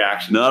your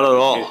reaction. Not at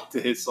all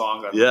to his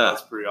songs. I thought that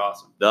was pretty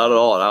awesome. Not at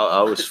all. And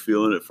I was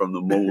feeling it from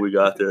the moment we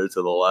got there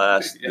to the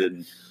last.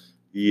 And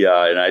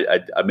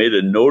I made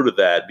a note of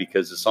that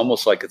because it's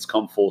almost like it's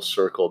come full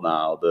circle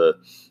now.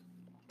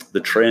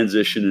 The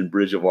transition and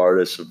bridge of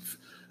artists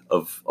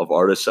of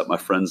artists that my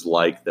friends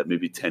liked that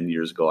maybe 10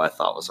 years ago I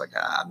thought was like,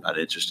 I'm not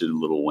interested in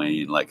Lil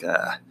Wayne. Like,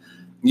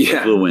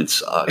 Lil Wayne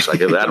sucks.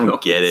 Like, I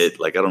don't get it.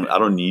 Like, I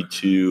don't need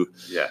to.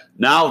 Yeah.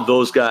 Now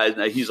those guys,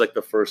 he's like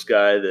the first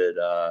guy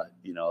that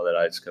that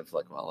I just kind of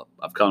like, well,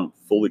 I've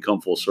fully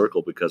come full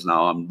circle because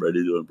now I'm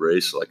ready to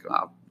embrace like,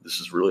 wow, this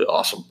is really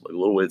awesome. Like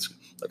Lil Wayne's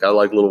like I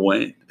like Lil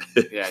Wayne.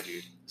 Yeah,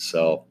 dude.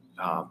 So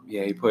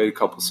he played a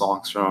couple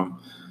songs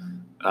from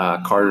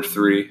Carter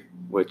 3,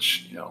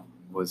 which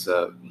was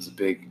a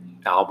big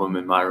album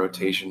in my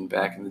rotation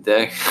back in the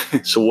day.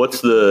 So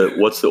what's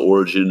the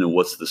origin and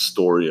what's the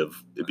story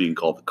of it being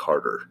called the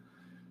Carter?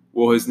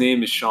 Well, his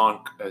name is Sean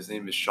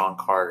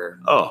Carter.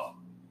 Oh,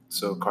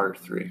 so Carter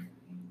 3.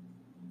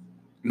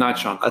 Not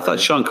Sean Carter. I thought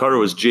Sean Carter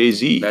was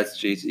Jay-Z. That's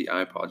Jay-Z.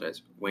 I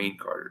apologize. Wayne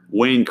Carter.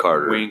 Wayne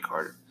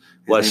Carter.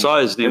 Well, I saw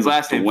his name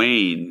was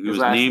Dwayne. He was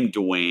named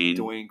Dwayne.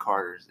 Dwayne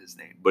Carter is his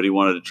name. But he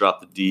wanted to drop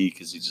the D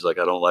because he's just like,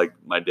 I don't like,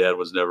 my dad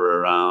was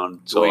never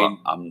around. So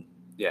I'm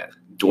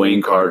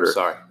Dwayne Carter.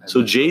 Sorry.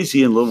 So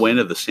Jay-Z and Lil Wayne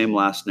have the same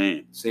last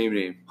name. Same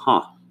name.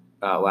 Huh.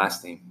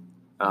 Last name.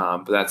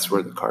 But that's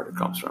where the Carter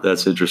comes from.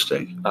 That's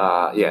interesting.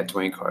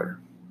 Dwayne Carter.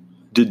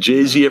 Did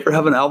Jay-Z ever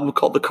have an album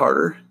called The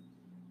Carter?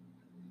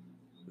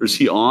 Or is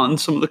he on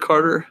some of The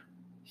Carter?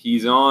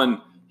 He's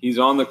on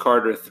the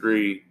Carter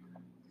 3.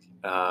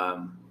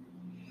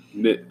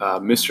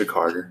 Mr.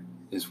 Carter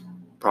is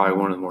probably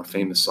one of the more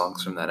famous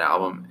songs from that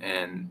album,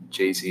 and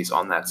Jay-Z's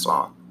on that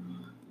song.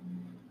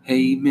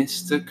 Hey,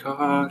 Mr.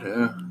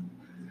 Carter,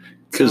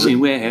 tell me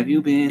where have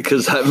you been?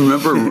 Because I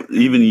remember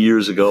even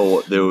years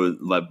ago, there was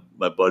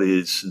my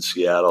buddies in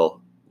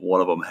Seattle.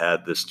 One of them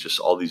had just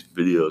all these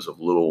videos of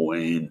Lil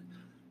Wayne,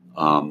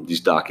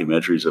 these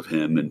documentaries of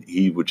him, and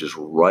he would just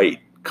write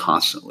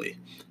constantly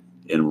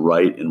and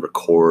write and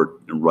record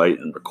and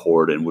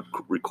would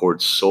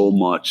record so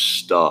much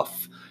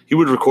stuff. He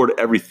would record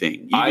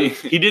everything.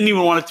 He didn't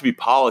even want it to be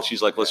polished.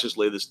 He's like, let's just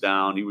lay this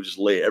down. He would just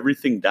lay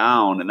everything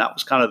down. And that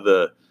was kind of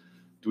do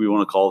we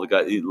want to call the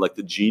guy, like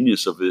the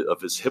genius of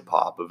his hip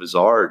hop, of his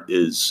art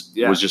was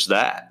just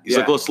that. He's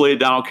like, let's lay it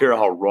down. I don't care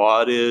how raw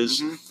it is.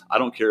 Mm-hmm. I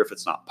don't care if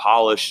it's not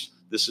polished.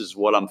 This is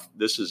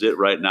it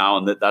right now.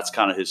 And that's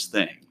kind of his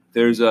thing.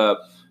 There's a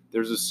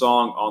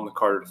song on the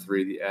Carter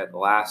 3, the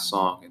last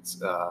song.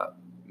 It's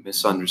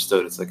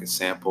Misunderstood. It's like a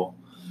sample.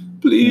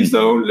 Please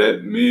don't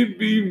let me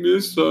be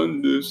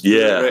misunderstood.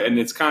 Yeah. Right? And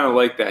it's kind of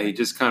like that. He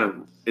just kind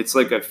of, it's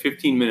like a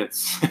 15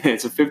 minutes.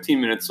 It's a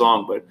 15-minute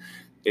song, but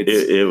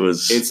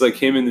it's like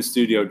him in the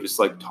studio just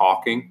like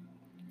talking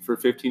for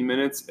 15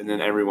 minutes. And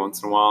then every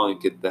once in a while you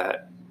get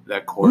that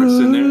chorus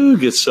in there.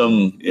 Get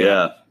some,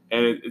 yeah.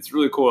 And it's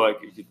really cool. Like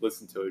if you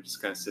listen to it,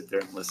 just kind of sit there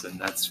and listen.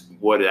 That's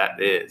what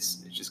that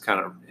is. It's just kind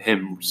of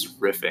him just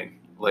riffing.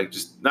 Like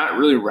just not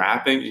really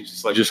rapping. He's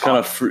just like kind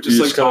of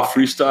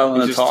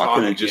freestyling and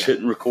talking and just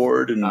hitting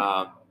record. And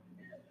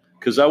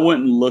because I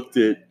went and looked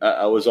at,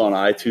 I was on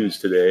iTunes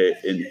today,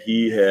 and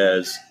he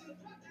has.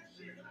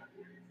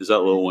 Is that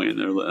Lil Wayne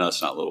there? No, that's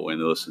not Lil Wayne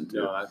to listen to.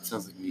 No, that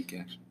sounds like Meek.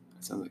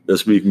 Actually,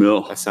 that's Meek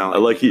Mill. That sounds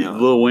like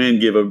Lil Wayne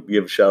gave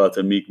a shout out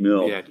to Meek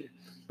Mill. Yeah, dude.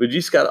 But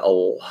he's got a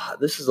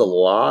lot. This is a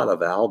lot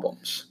of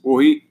albums. Well,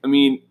 he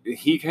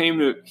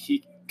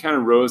kind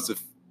of rose to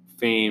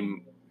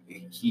fame.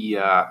 He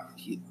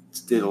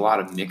did a lot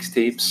of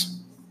mixtapes.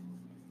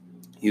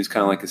 He was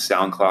kind of like a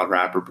SoundCloud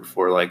rapper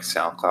before like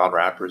SoundCloud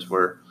rappers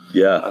were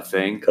a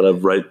thing. Kind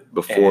of right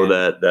before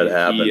that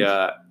happened.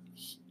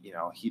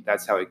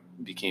 That's how he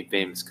became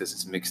famous, because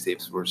his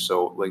mixtapes were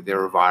so like they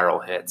were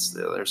viral hits.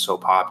 They're so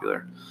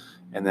popular.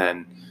 And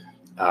then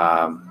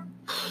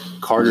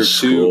Carter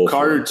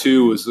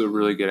 2 was a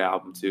really good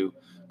album too.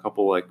 A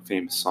couple like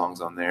famous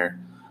songs on there.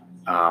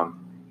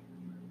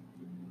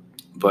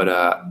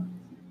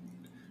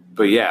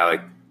 But yeah,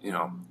 like,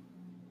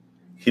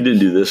 he didn't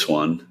do this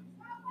one,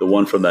 the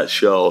one from that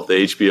show, the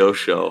HBO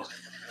show.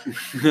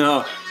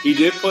 No, he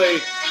did play.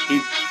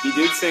 He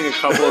did sing a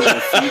couple of the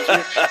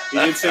features. He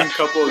did sing a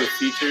couple of the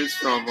features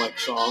from like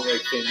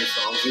famous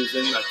songs he was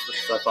in.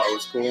 That's what I thought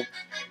was cool.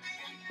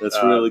 That's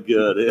really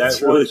good.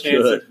 It's really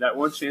good. That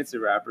one Chance the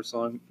Rapper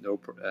song,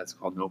 that's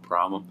called No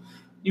Problem.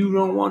 You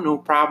don't want no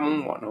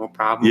problem, want no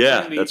problem.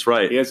 Yeah, that's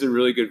right. He has a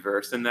really good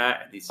verse in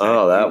that. And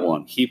that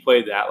one. He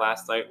played that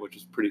last night, which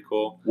is pretty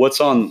cool. What's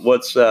that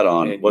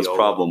on? And What's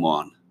Problem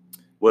on?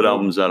 What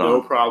album is that on?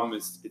 No Problem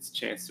it's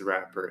Chance the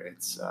Rapper.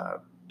 It's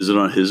is it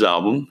on his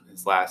album?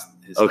 His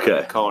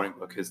coloring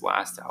book, his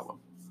last album.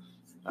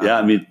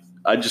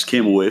 I just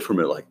came away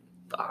from it like,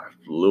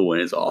 Lil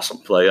Wayne's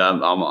awesome. Like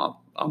I'm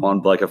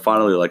on like I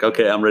finally like,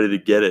 okay, I'm ready to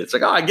get it. It's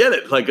like, I get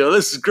it. Like,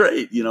 this is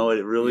great.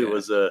 It really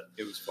was it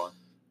was fun.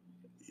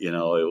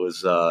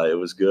 It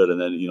was good. And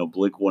then,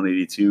 Blink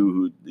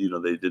 182, who,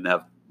 they didn't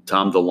have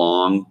Tom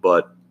DeLonge,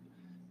 but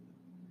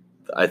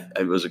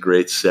it was a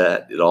great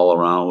set. It all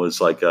around was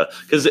like,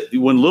 because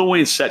when Lil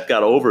Wayne's set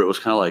got over, it was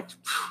kind of like,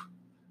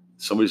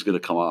 somebody's going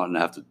to come out and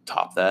have to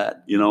top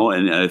that,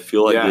 and I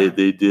feel like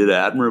they did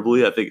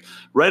admirably. I think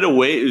right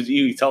away,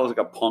 you can tell it was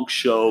like a punk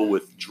show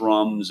with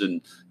drums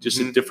and just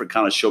a different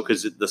kind of show,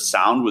 because the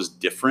sound was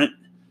different.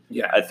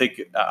 Yeah. I think,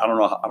 I don't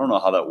know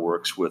how that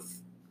works with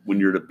when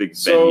you're at a big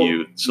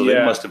venue. So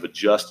they must have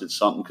adjusted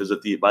something, because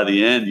by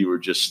the end you were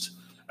just,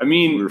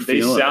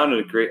 they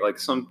sounded great. Like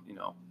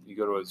you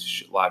go to a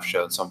live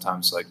show and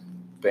sometimes like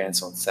bands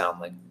don't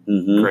sound like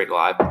great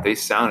live, but they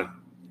sounded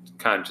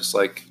kind of just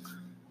like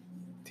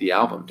the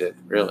album did,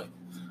 really.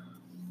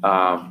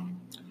 My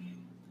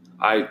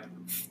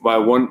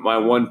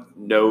one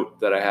note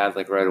that I had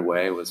like right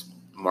away was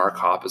Mark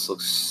Hoppus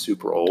looks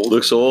super old.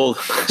 Looks old.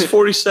 He's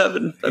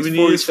 47.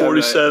 He is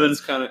 47.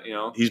 It's kind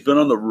of, he's been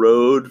on the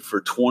road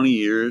for 20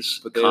 years,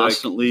 but they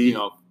constantly.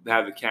 They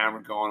have the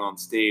camera going on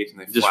stage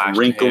and they just flash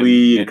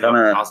wrinkly and kind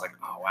of. I was like,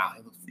 oh wow.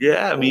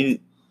 Yeah,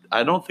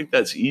 I don't think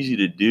that's easy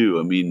to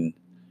do.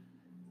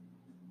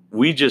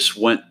 We just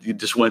went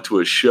to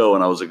a show,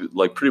 and I was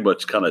like pretty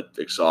much kind of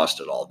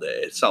exhausted all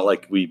day. It's not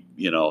like we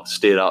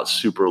stayed out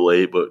super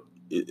late, but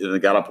I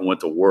got up and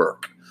went to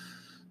work,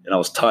 and I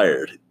was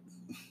tired.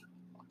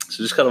 So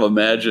just kind of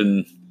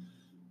imagine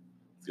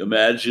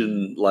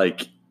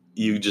like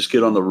you just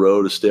get on the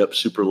road to stay up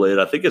super late.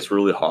 I think it's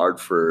really hard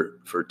for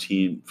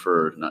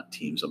not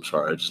teams. I'm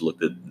sorry, I just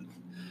looked at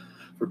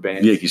for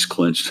bands. Yankees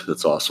clinched.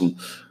 That's awesome.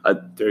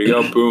 There you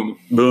go. Boom.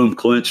 Boom.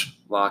 Clinch.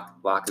 Lock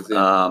is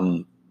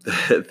in.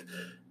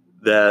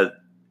 That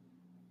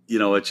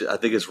I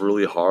think it's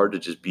really hard to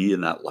just be in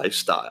that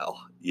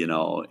lifestyle,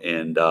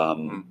 and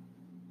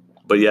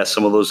but yeah,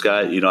 some of those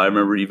guys, I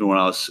remember even when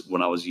I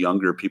was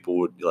younger, people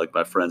would, like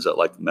my friends that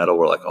liked metal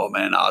were like, oh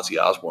man, Ozzy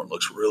Osbourne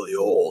looks really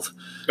old.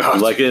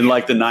 Like in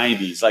like the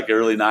 90s, like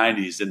early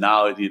 90s, and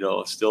now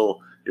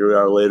still here we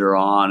are later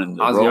on, and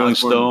the Rolling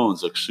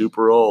Stones look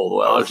super old.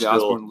 Well, Ozzy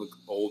Osbourne looked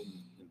old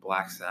in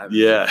Black Sabbath.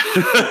 Yeah.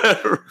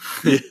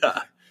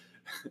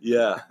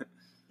 Yeah,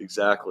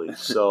 exactly.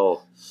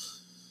 So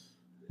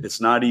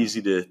it's not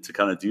easy to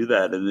kind of do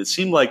that. And it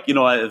seemed like,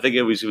 I think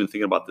I was even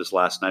thinking about this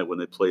last night when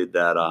they played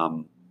that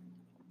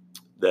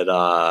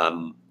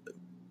that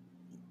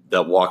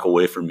Walk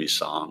Away From Me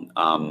song.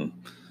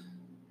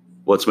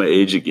 What's My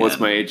Age Again? What's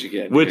My Age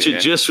Again? Which it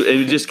just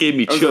gave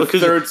me chills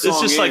because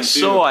it's just like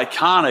so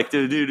iconic,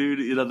 dude.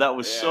 You know, that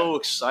was so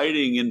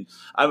exciting, and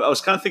I was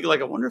kind of thinking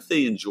like, I wonder if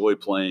they enjoy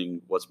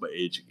playing What's My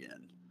Age Again.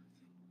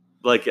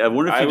 Like, I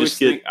wonder if I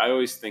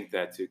always think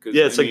that too.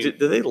 Yeah, it's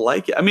do they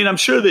like it? I mean, I'm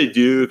sure they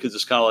do because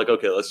it's kind of like,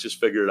 okay, let's just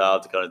figure it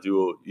out to kind of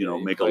do,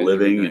 make a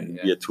living and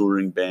be a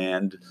touring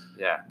band.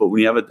 Yeah. But when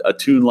you have a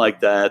tune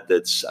like that,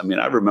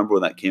 I remember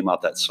when that came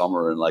out that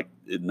summer and like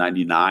in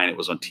 '99, it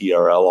was on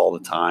TRL all the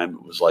time.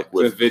 It was like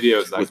with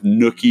videos, with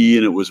Nookie,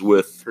 and it was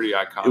with pretty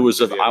iconic. It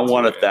was I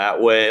Want It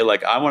That Way.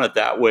 Like I Want It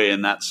That Way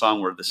and that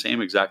song were the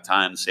same exact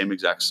time, the same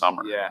exact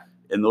summer. Yeah.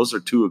 And those are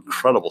two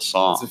incredible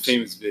songs. It's a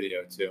famous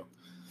video too.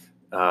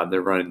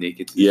 They're running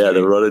naked.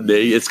 They're running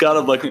naked. It's got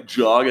them like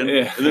jogging,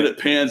 and then it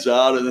pans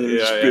out, and then they're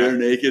just bare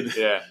naked.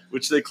 Yeah,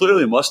 which they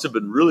clearly must have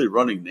been really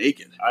running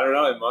naked. I don't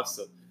know. They must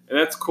have, and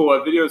that's cool.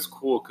 That video is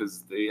cool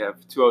because they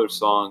have two other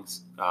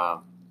songs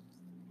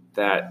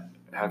that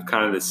have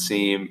kind of the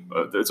same.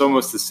 It's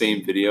almost the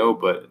same video,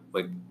 but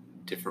like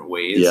different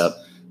ways. Yeah.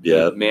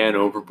 Like Man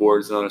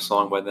Overboard is another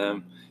song by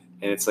them,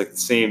 and it's like the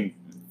same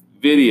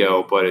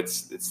video, but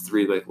it's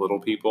three like little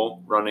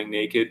people running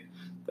naked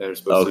that are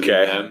supposed to be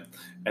them.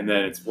 And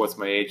then it's What's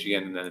My Age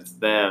Again, and then it's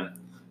them.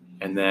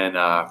 And then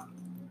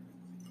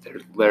their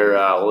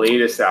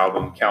latest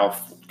album,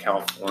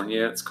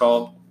 California, it's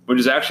called, which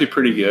is actually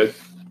pretty good.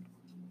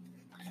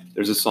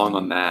 There's a song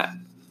on that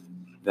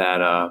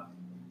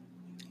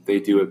they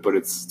do it, but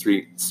it's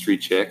three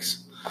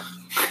chicks,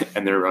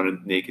 and they're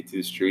running naked through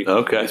the street.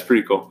 Okay. It's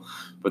pretty cool.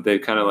 But they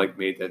kind of like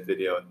made that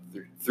video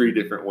three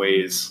different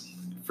ways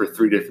for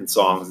three different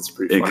songs. It's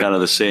pretty funny. And kind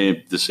of the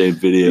same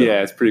video.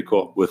 Yeah, it's pretty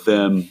cool. With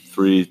them,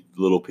 three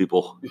little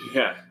people.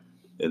 Yeah.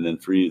 And then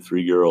three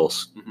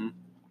girls. Mm-hmm.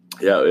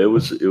 Yeah, it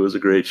was a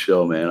great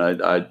show,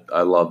 man.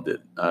 I loved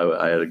it.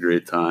 I had a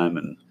great time,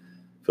 and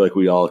I feel like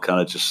we all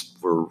kind of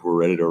just were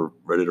ready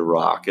to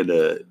rock, and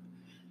it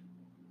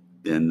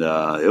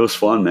was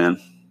fun,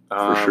 man,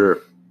 for sure.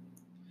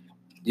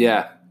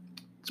 Yeah.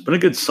 It's been a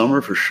good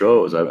summer for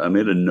shows. I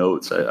made a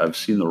note. I've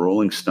seen the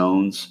Rolling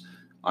Stones,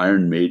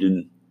 Iron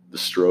Maiden, The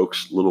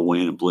Strokes, Lil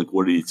Wayne, and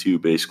Blink-182.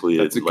 Basically,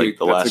 that's a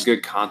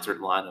good concert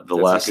lineup. The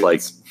last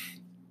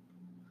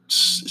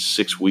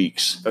 6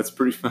 weeks. That's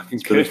pretty fucking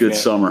good. It's been a good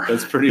summer.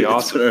 That's pretty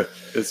awesome.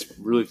 It's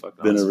really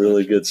fucking been awesome. A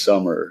really good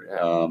summer.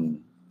 Yeah.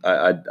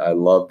 I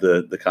love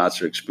the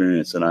concert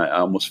experience, and I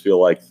almost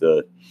feel like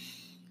the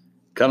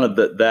kind of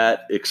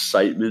that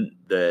excitement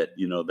that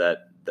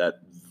that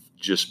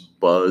just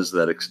buzz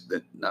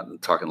that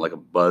not talking like a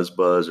buzz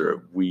or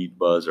a weed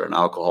buzz or an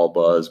alcohol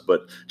buzz,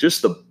 but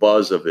just the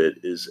buzz of it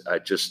is I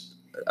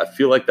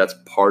feel like that's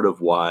part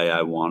of why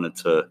I wanted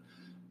to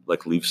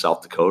like leave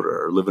South Dakota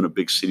or live in a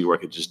big city where I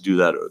could just do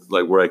that,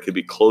 like where I could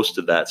be close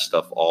to that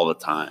stuff all the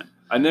time.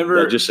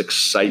 Just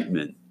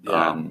excitement,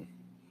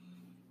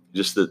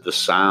 just the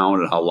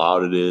sound and how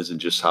loud it is and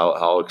just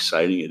how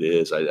exciting it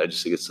is. I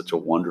just think it's such a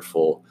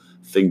wonderful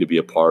thing to be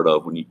a part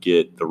of when you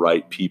get the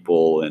right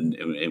people and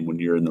when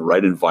you're in the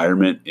right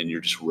environment and you're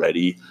just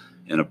ready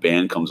and a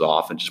band comes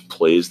off and just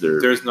plays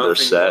their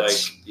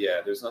sets.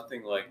 There's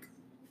nothing like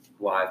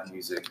live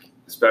music,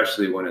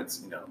 especially when it's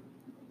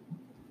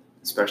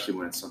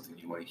something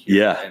you want to hear.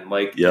 Yeah.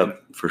 And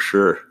for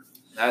sure.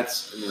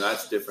 That's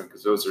different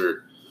because those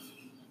are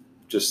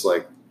just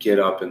like get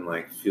up and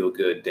like feel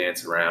good,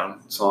 dance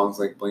around songs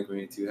like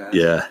Blink-182 has.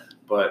 Yeah.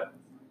 But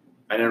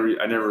I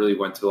never really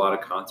went to a lot of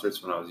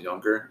concerts when I was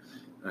younger.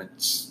 I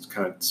just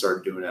kind of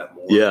started doing that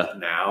more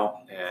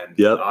now, and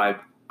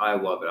I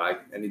love it.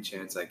 Any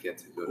chance I get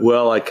to go to.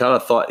 Well, I kind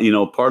of thought,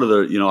 part of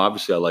the,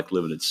 obviously I like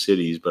living in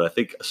cities, but I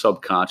think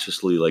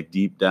subconsciously, like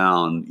deep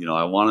down,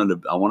 I want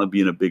to be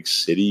in a big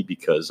city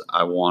because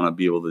I want to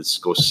be able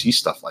to go see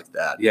stuff like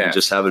that. Yeah. And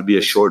just have it be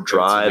a short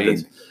drive.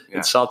 And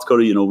in South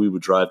Dakota, we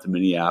would drive to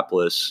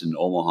Minneapolis and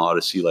Omaha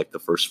to see like the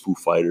first Foo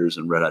Fighters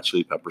and Red Hot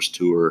Chili Peppers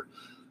tour.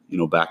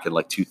 Back in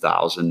like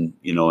 2000,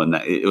 and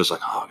it was like,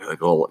 I gotta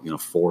go,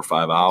 4 or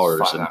 5 hours.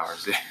 5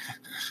 hours, yeah.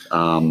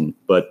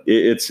 But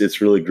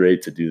it's really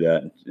great to do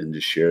that and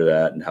just share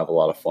that and have a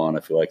lot of fun. I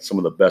feel like some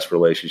of the best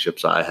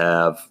relationships I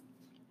have,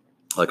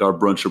 like our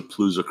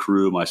Brunchapalooza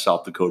crew, my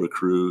South Dakota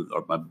crew,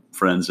 or my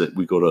friends that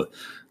we go to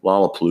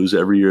Lollapalooza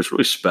every year. It's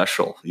really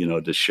special,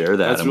 to share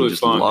that. That's and really we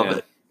just fun, love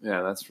it.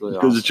 Yeah, that's really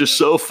because awesome. It's just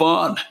so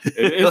fun.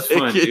 It is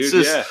fun, dude. It's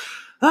just, yeah.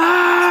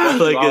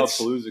 Like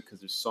Lollapalooza because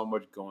there's so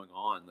much going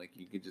on. Like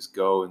you could just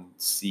go and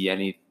see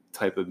any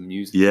type of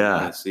music you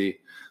want to see.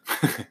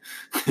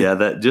 Yeah,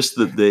 that just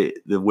the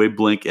way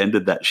Blink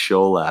ended that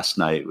show last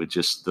night with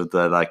just that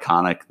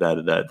iconic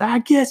that I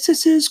guess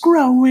this is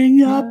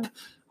growing up.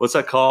 What's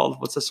that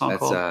called? What's that song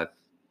called?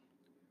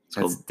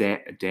 That's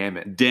Damn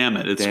It. Damn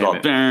It. It's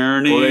called.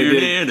 Well,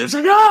 it's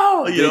like,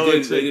 oh,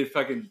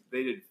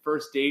 they did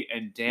First Date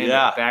and Damn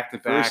It back to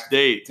back. First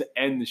Date to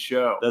end the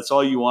show. That's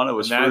all you wanted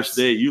was First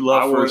Date. You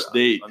love First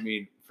Date. I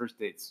mean, First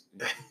Date's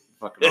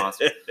fucking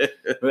awesome.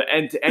 But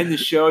to end the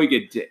show,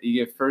 you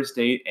get First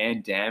Date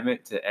and Damn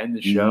It to end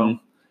the show.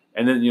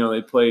 And then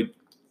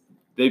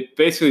they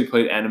basically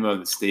played Enema of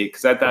the State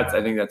because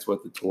I think that's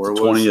what the tour was.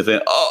 20th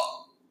thing.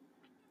 Oh,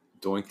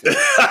 doinked it.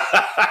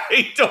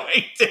 He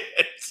doinked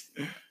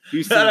it.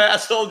 Houston, that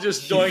asshole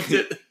just doinked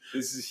it.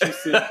 This is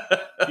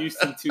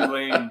Houston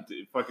Tulane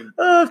fucking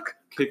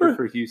kicker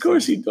for Houston. Of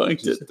course he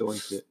doinked just it.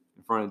 Doinked it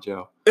in front of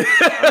Joe.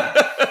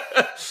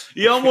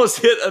 He almost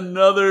hit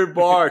another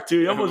bar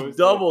too. He almost almost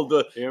doubled.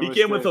 did. He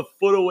came with a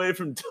foot away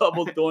from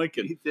double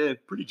doinking. He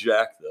did. Pretty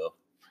jacked though.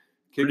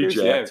 Kickers,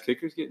 pretty jacked.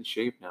 Kickers get in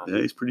shape now. Yeah,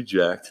 he's pretty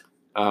jacked.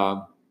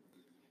 But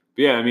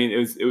yeah, I mean,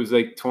 it was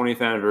like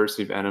 20th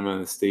anniversary of Enema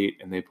of the State,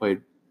 and they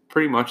played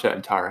pretty much that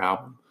entire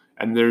album.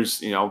 And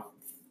there's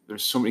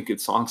so many good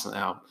songs on the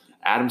album.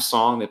 Adam's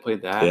Song, they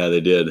played that. Yeah,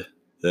 they did.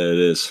 That it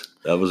is.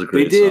 That was a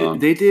great song.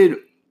 They did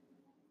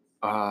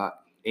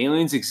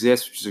Aliens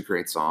Exist, which is a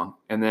great song.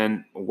 And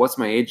then What's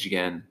My Age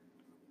Again?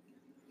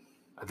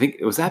 I think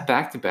it was that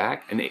back to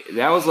back. And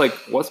that was like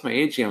What's My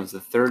Age Again was the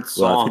third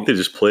song. Well, I think they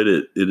just played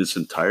it in its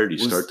entirety,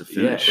 start to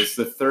finish. Yeah, it's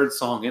the third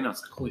song in. I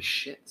was like, holy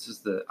shit,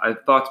 I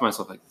thought to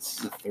myself, like, this is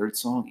the third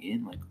song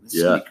in? Like, this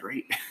is gonna be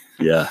great.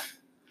 Yeah.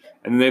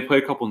 And then they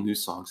played a couple new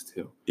songs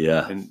too.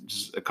 Yeah. And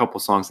just a couple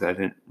songs that I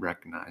didn't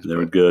recognize. They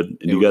were good.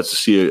 And you got to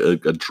see a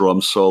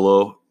drum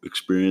solo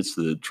experience,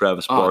 the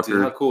Travis Barker.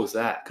 Dude, how cool was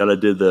that? Kind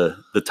of did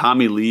the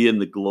Tommy Lee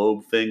and the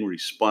globe thing where he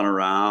spun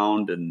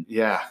around, and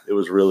it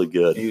was really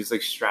good. He was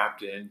like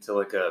strapped into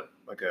like a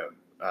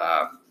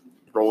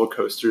roller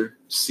coaster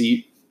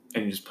seat,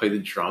 and he just played the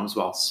drums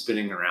while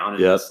spinning around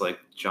in this like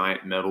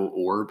giant metal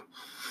orb,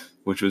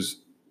 which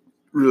was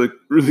really,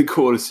 really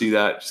cool to see.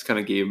 That just kind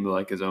of gave him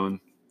like his own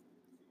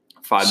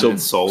 5-minute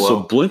solo. So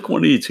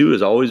Blink-182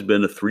 has always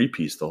been a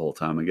 3-piece the whole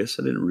time. I guess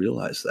I didn't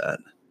realize that.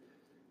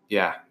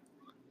 Yeah.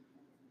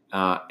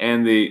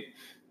 And I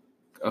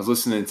was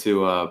listening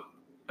to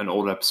an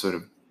old episode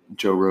of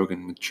Joe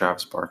Rogan with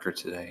Travis Barker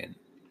today, and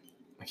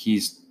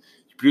he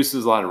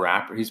produces a lot of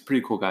rappers. He's a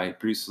pretty cool guy. He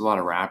produces a lot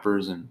of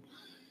rappers, and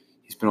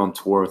he's been on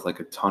tour with like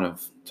a ton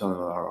of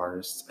our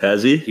artists.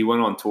 Has he? He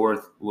went on tour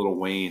with Lil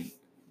Wayne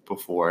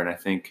before, and I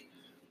think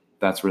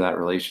that's probably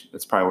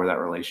where that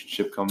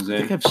relationship comes in.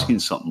 I think I've seen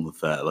something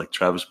with that, like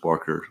Travis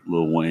Barker,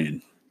 Lil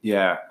Wayne.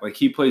 Yeah, like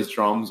he plays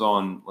drums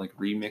on like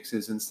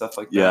remixes and stuff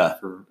like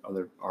that for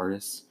other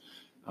artists.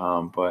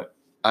 But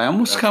I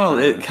almost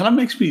it kind of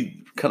makes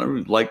me kind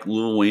of like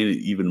Lil Wayne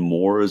even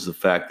more, is the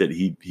fact that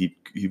he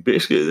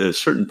basically at a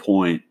certain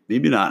point,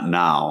 maybe not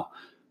now,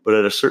 but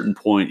at a certain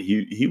point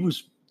he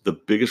was the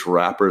biggest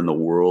rapper in the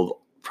world,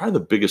 probably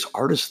the biggest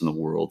artist in the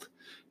world.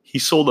 He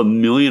sold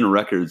 1 million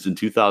records in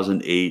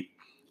 2008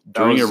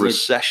 during a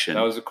recession.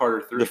 That was a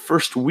Carter 3. The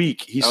first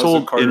week he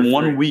sold in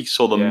 1 week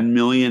sold 1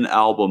 million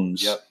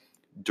albums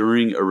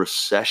during a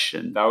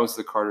recession. That was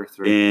the Carter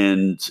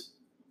 3.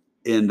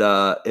 And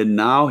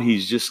now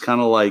he's just kind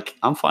of like,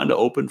 I'm fine to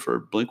open for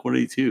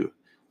Blink-182,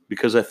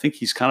 because I think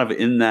he's kind of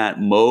in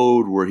that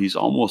mode where he's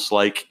almost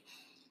like,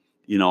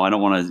 I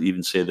don't want to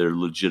even say they're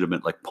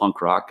legitimate like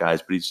punk rock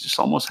guys, but he's just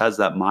almost has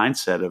that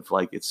mindset of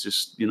like, it's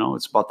just,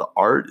 it's about the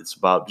art. It's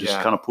about just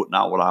kind of putting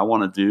out what I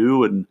want to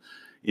do. And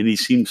he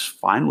seems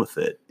fine with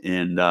it.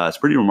 And it's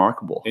pretty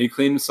remarkable. And he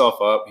cleaned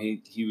himself up.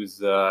 He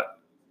was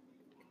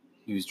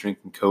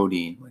drinking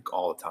codeine like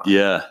all the time.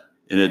 Yeah.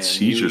 And it's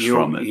seizures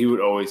from it. He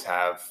would always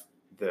have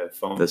the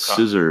foam cup,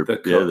 scissor,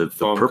 the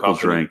purple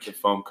drink, the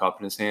foam cup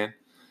in his hand,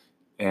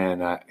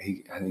 and I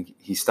think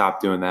he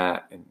stopped doing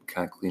that and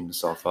kind of cleaned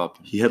himself up.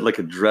 He had like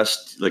a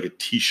dress, like a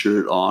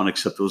t-shirt on,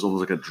 except it was almost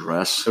like a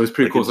dress. It was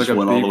pretty cool. It just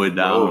went all the way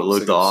down. It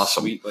looked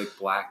awesome. Sweet, like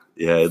black.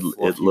 Yeah,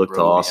 it looked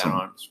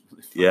awesome.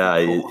 Yeah,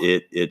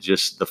 it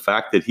just the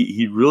fact that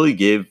he really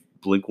gave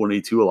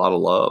Blink-182 a lot of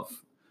love.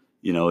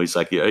 He's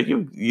like, are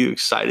you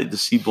excited to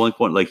see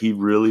Blink-1? Like, he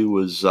really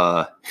was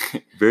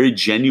very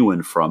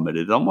genuine from it.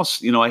 It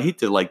almost, I hate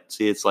to like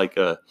say it's like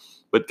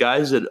but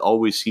guys that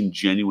always seem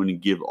genuine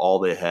and give all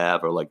they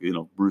have are like,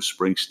 Bruce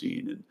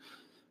Springsteen and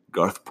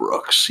Garth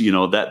Brooks.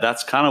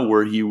 That's kind of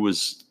where he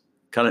was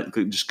kind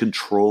of just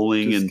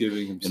controlling and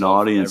an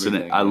audience.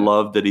 And I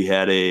love that he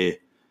had a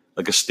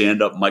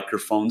stand-up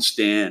microphone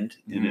stand,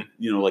 and it,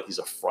 like he's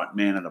a front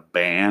man in a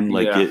band.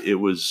 Like it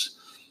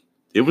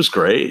was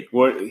great.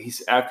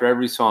 He's after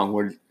every song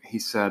where he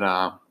said,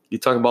 you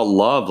talk about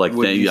love, like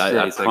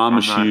I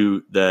promise like,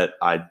 you that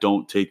I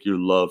don't take your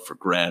love for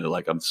granted.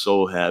 Like, I'm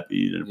so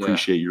happy and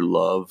appreciate your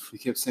love. He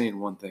kept saying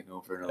one thing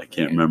over and over. I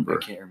can't remember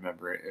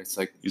it. It's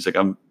like he's like,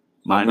 I'm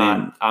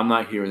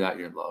not here without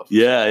your love.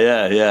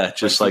 Yeah.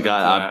 Just like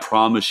I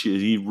promise you.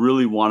 He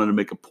really wanted to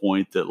make a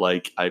point that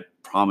like, I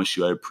promise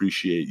you, I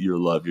appreciate your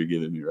love you're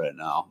giving me right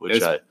now,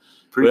 which I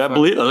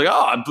believe. I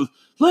was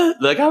like,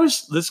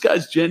 this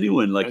guy's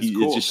genuine. Like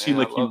it just seemed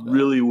like he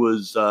really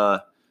was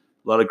a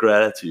lot of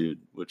gratitude,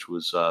 which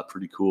was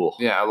pretty cool.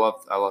 Yeah, I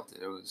loved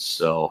it. It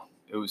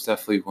was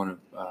definitely one of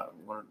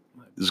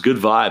it was a good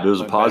vibe. It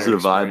was a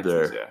positive vibe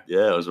there.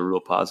 Yeah, it was a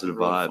real positive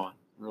vibe. Fun.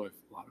 Really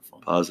a lot of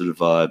fun. Positive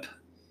vibe.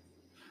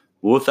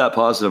 Well, with that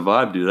positive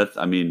vibe, dude,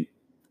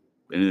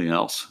 anything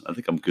else. I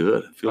think I'm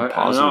good. I feel I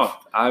positive. don't know.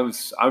 I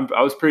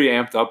was pretty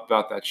amped up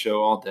about that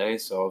show all day,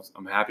 so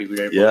I'm happy we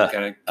were able to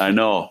kind of I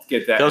know.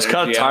 get that. I was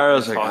kind of tired. I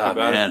was like, oh,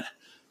 man.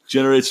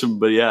 Generate some,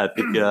 but yeah, I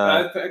think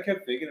I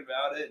kept thinking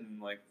about it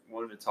and like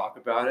wanted to talk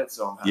about it,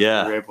 so I'm happy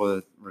we were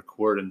able to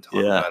record and talk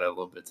about it a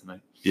little bit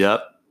tonight.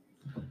 Yep.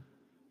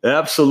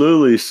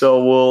 Absolutely.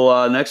 So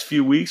we'll next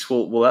few weeks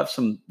we'll have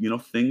some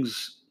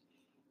things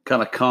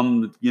kind of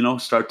come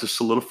start to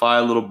solidify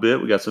a little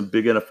bit. We got some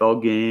big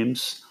NFL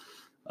games.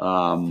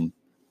 I'm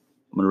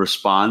going to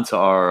respond to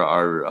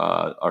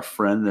our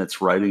friend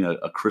that's writing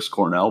a Chris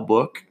Cornell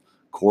book,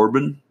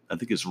 Corbin. I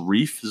think it's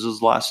Reef is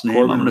his last name.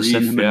 Corbin I'm going to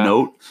send him a Reef,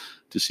 note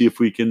to see if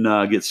we can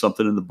get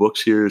something in the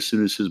books here as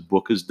soon as his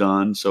book is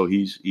done. So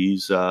he's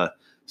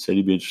said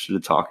he'd be interested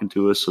in talking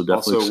to us. So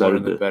definitely also excited.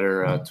 One of the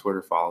better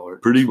Twitter followers.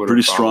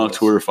 Pretty strong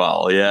Twitter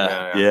follow.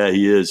 Yeah,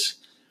 he is.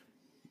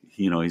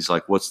 He's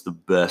like, what's the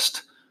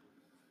best?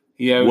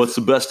 Yeah, what's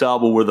the best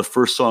album where the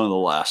first song and the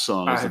last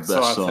song is the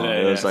best song?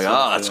 Today, I was like,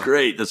 that's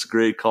great. That's a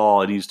great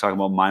call. And he's talking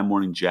about My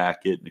Morning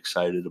Jacket and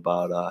excited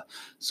about.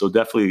 So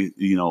definitely,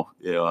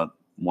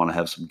 want to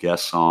have some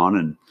guests on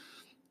and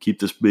keep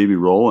this baby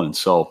rolling.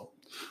 So,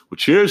 well,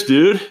 cheers,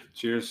 dude.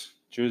 Cheers,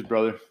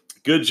 brother.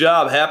 Good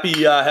job.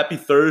 Happy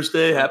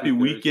Thursday. Happy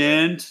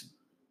weekend. Thursday.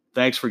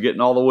 Thanks for getting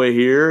all the way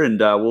here, and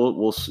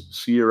we'll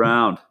see you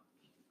around.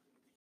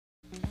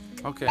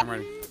 Okay, I'm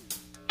ready.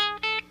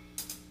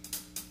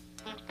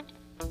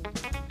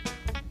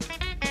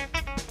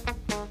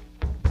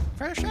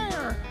 Fresh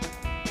air.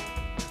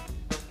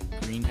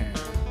 Green hair.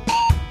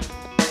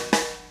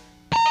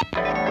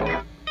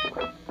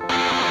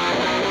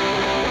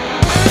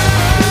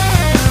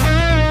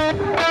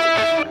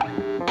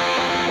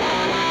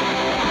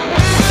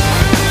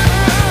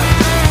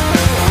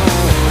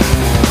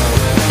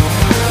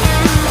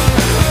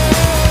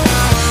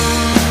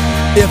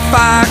 If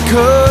I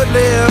could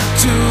live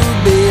to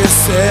be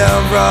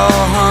several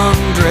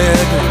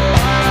hundred,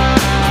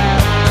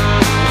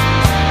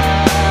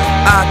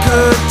 I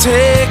could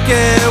take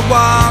a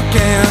walk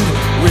and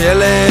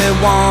really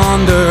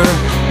wonder.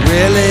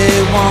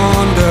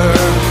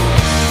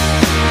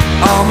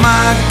 All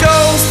my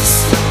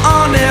ghosts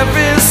on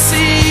every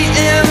sea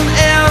in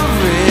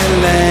every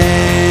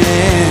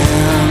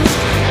land.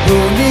 Who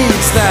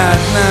needs that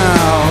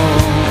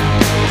now?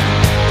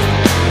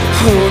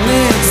 Who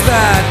needs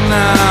that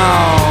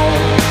now?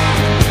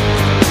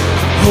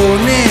 Who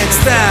needs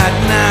that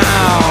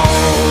now?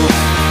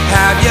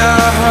 Have you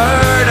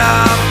heard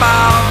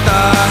about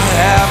the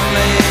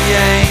heavenly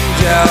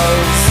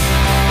angels?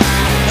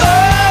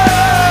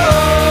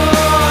 Oh,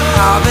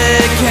 how they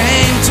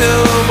came to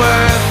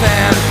earth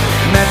and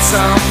met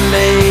some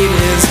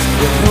ladies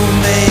with whom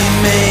they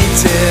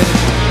mated,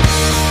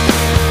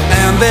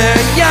 and their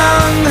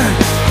young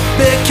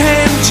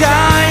became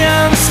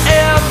giants,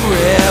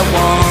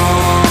 everyone.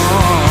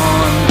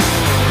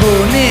 Who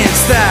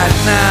needs that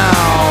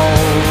now?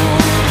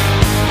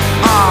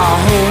 Oh,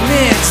 who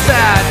needs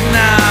that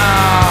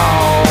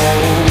now?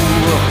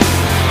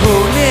 Who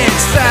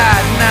needs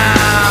that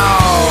now?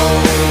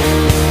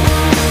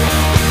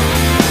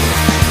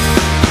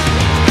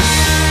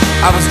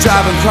 I was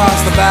driving across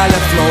the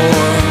valley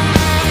floor,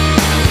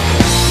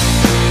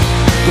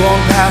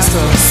 going past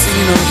a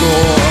scene of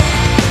gore,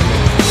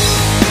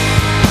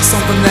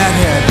 something that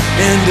had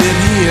ended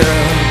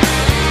here.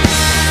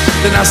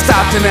 Then I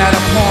stopped in at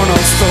a porno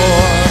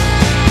store,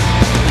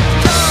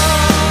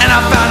 and I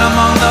found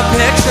among the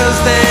pictures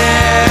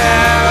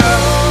there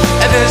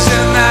a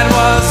vision that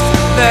was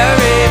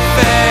very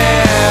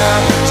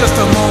fair. Just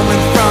a moment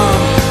from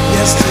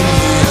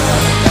yesteryear,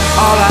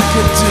 all I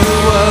could do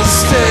was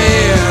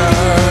stare.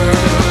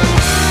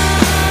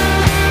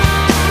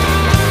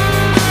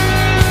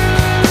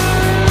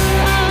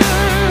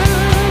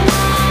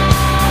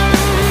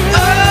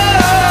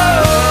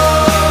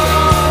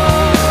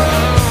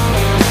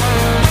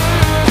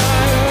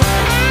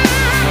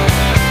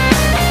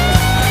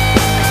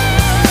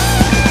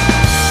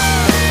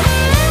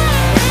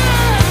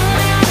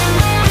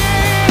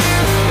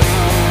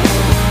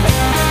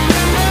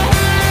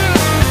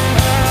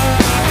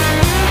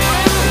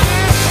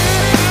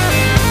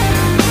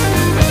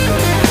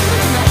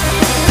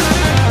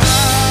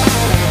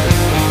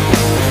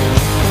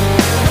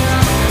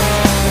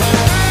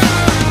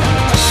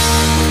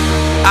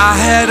 I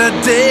had a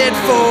date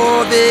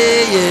for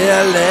the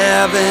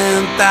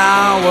 11th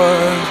hour.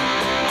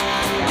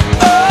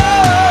 Oh,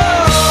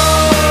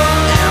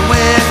 and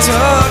we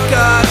took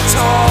a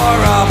tour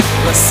of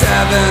the 7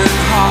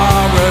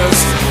 horrors,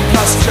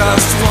 plus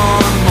just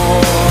one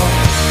more.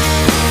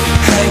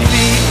 Hank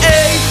the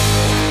 8th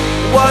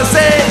was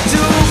a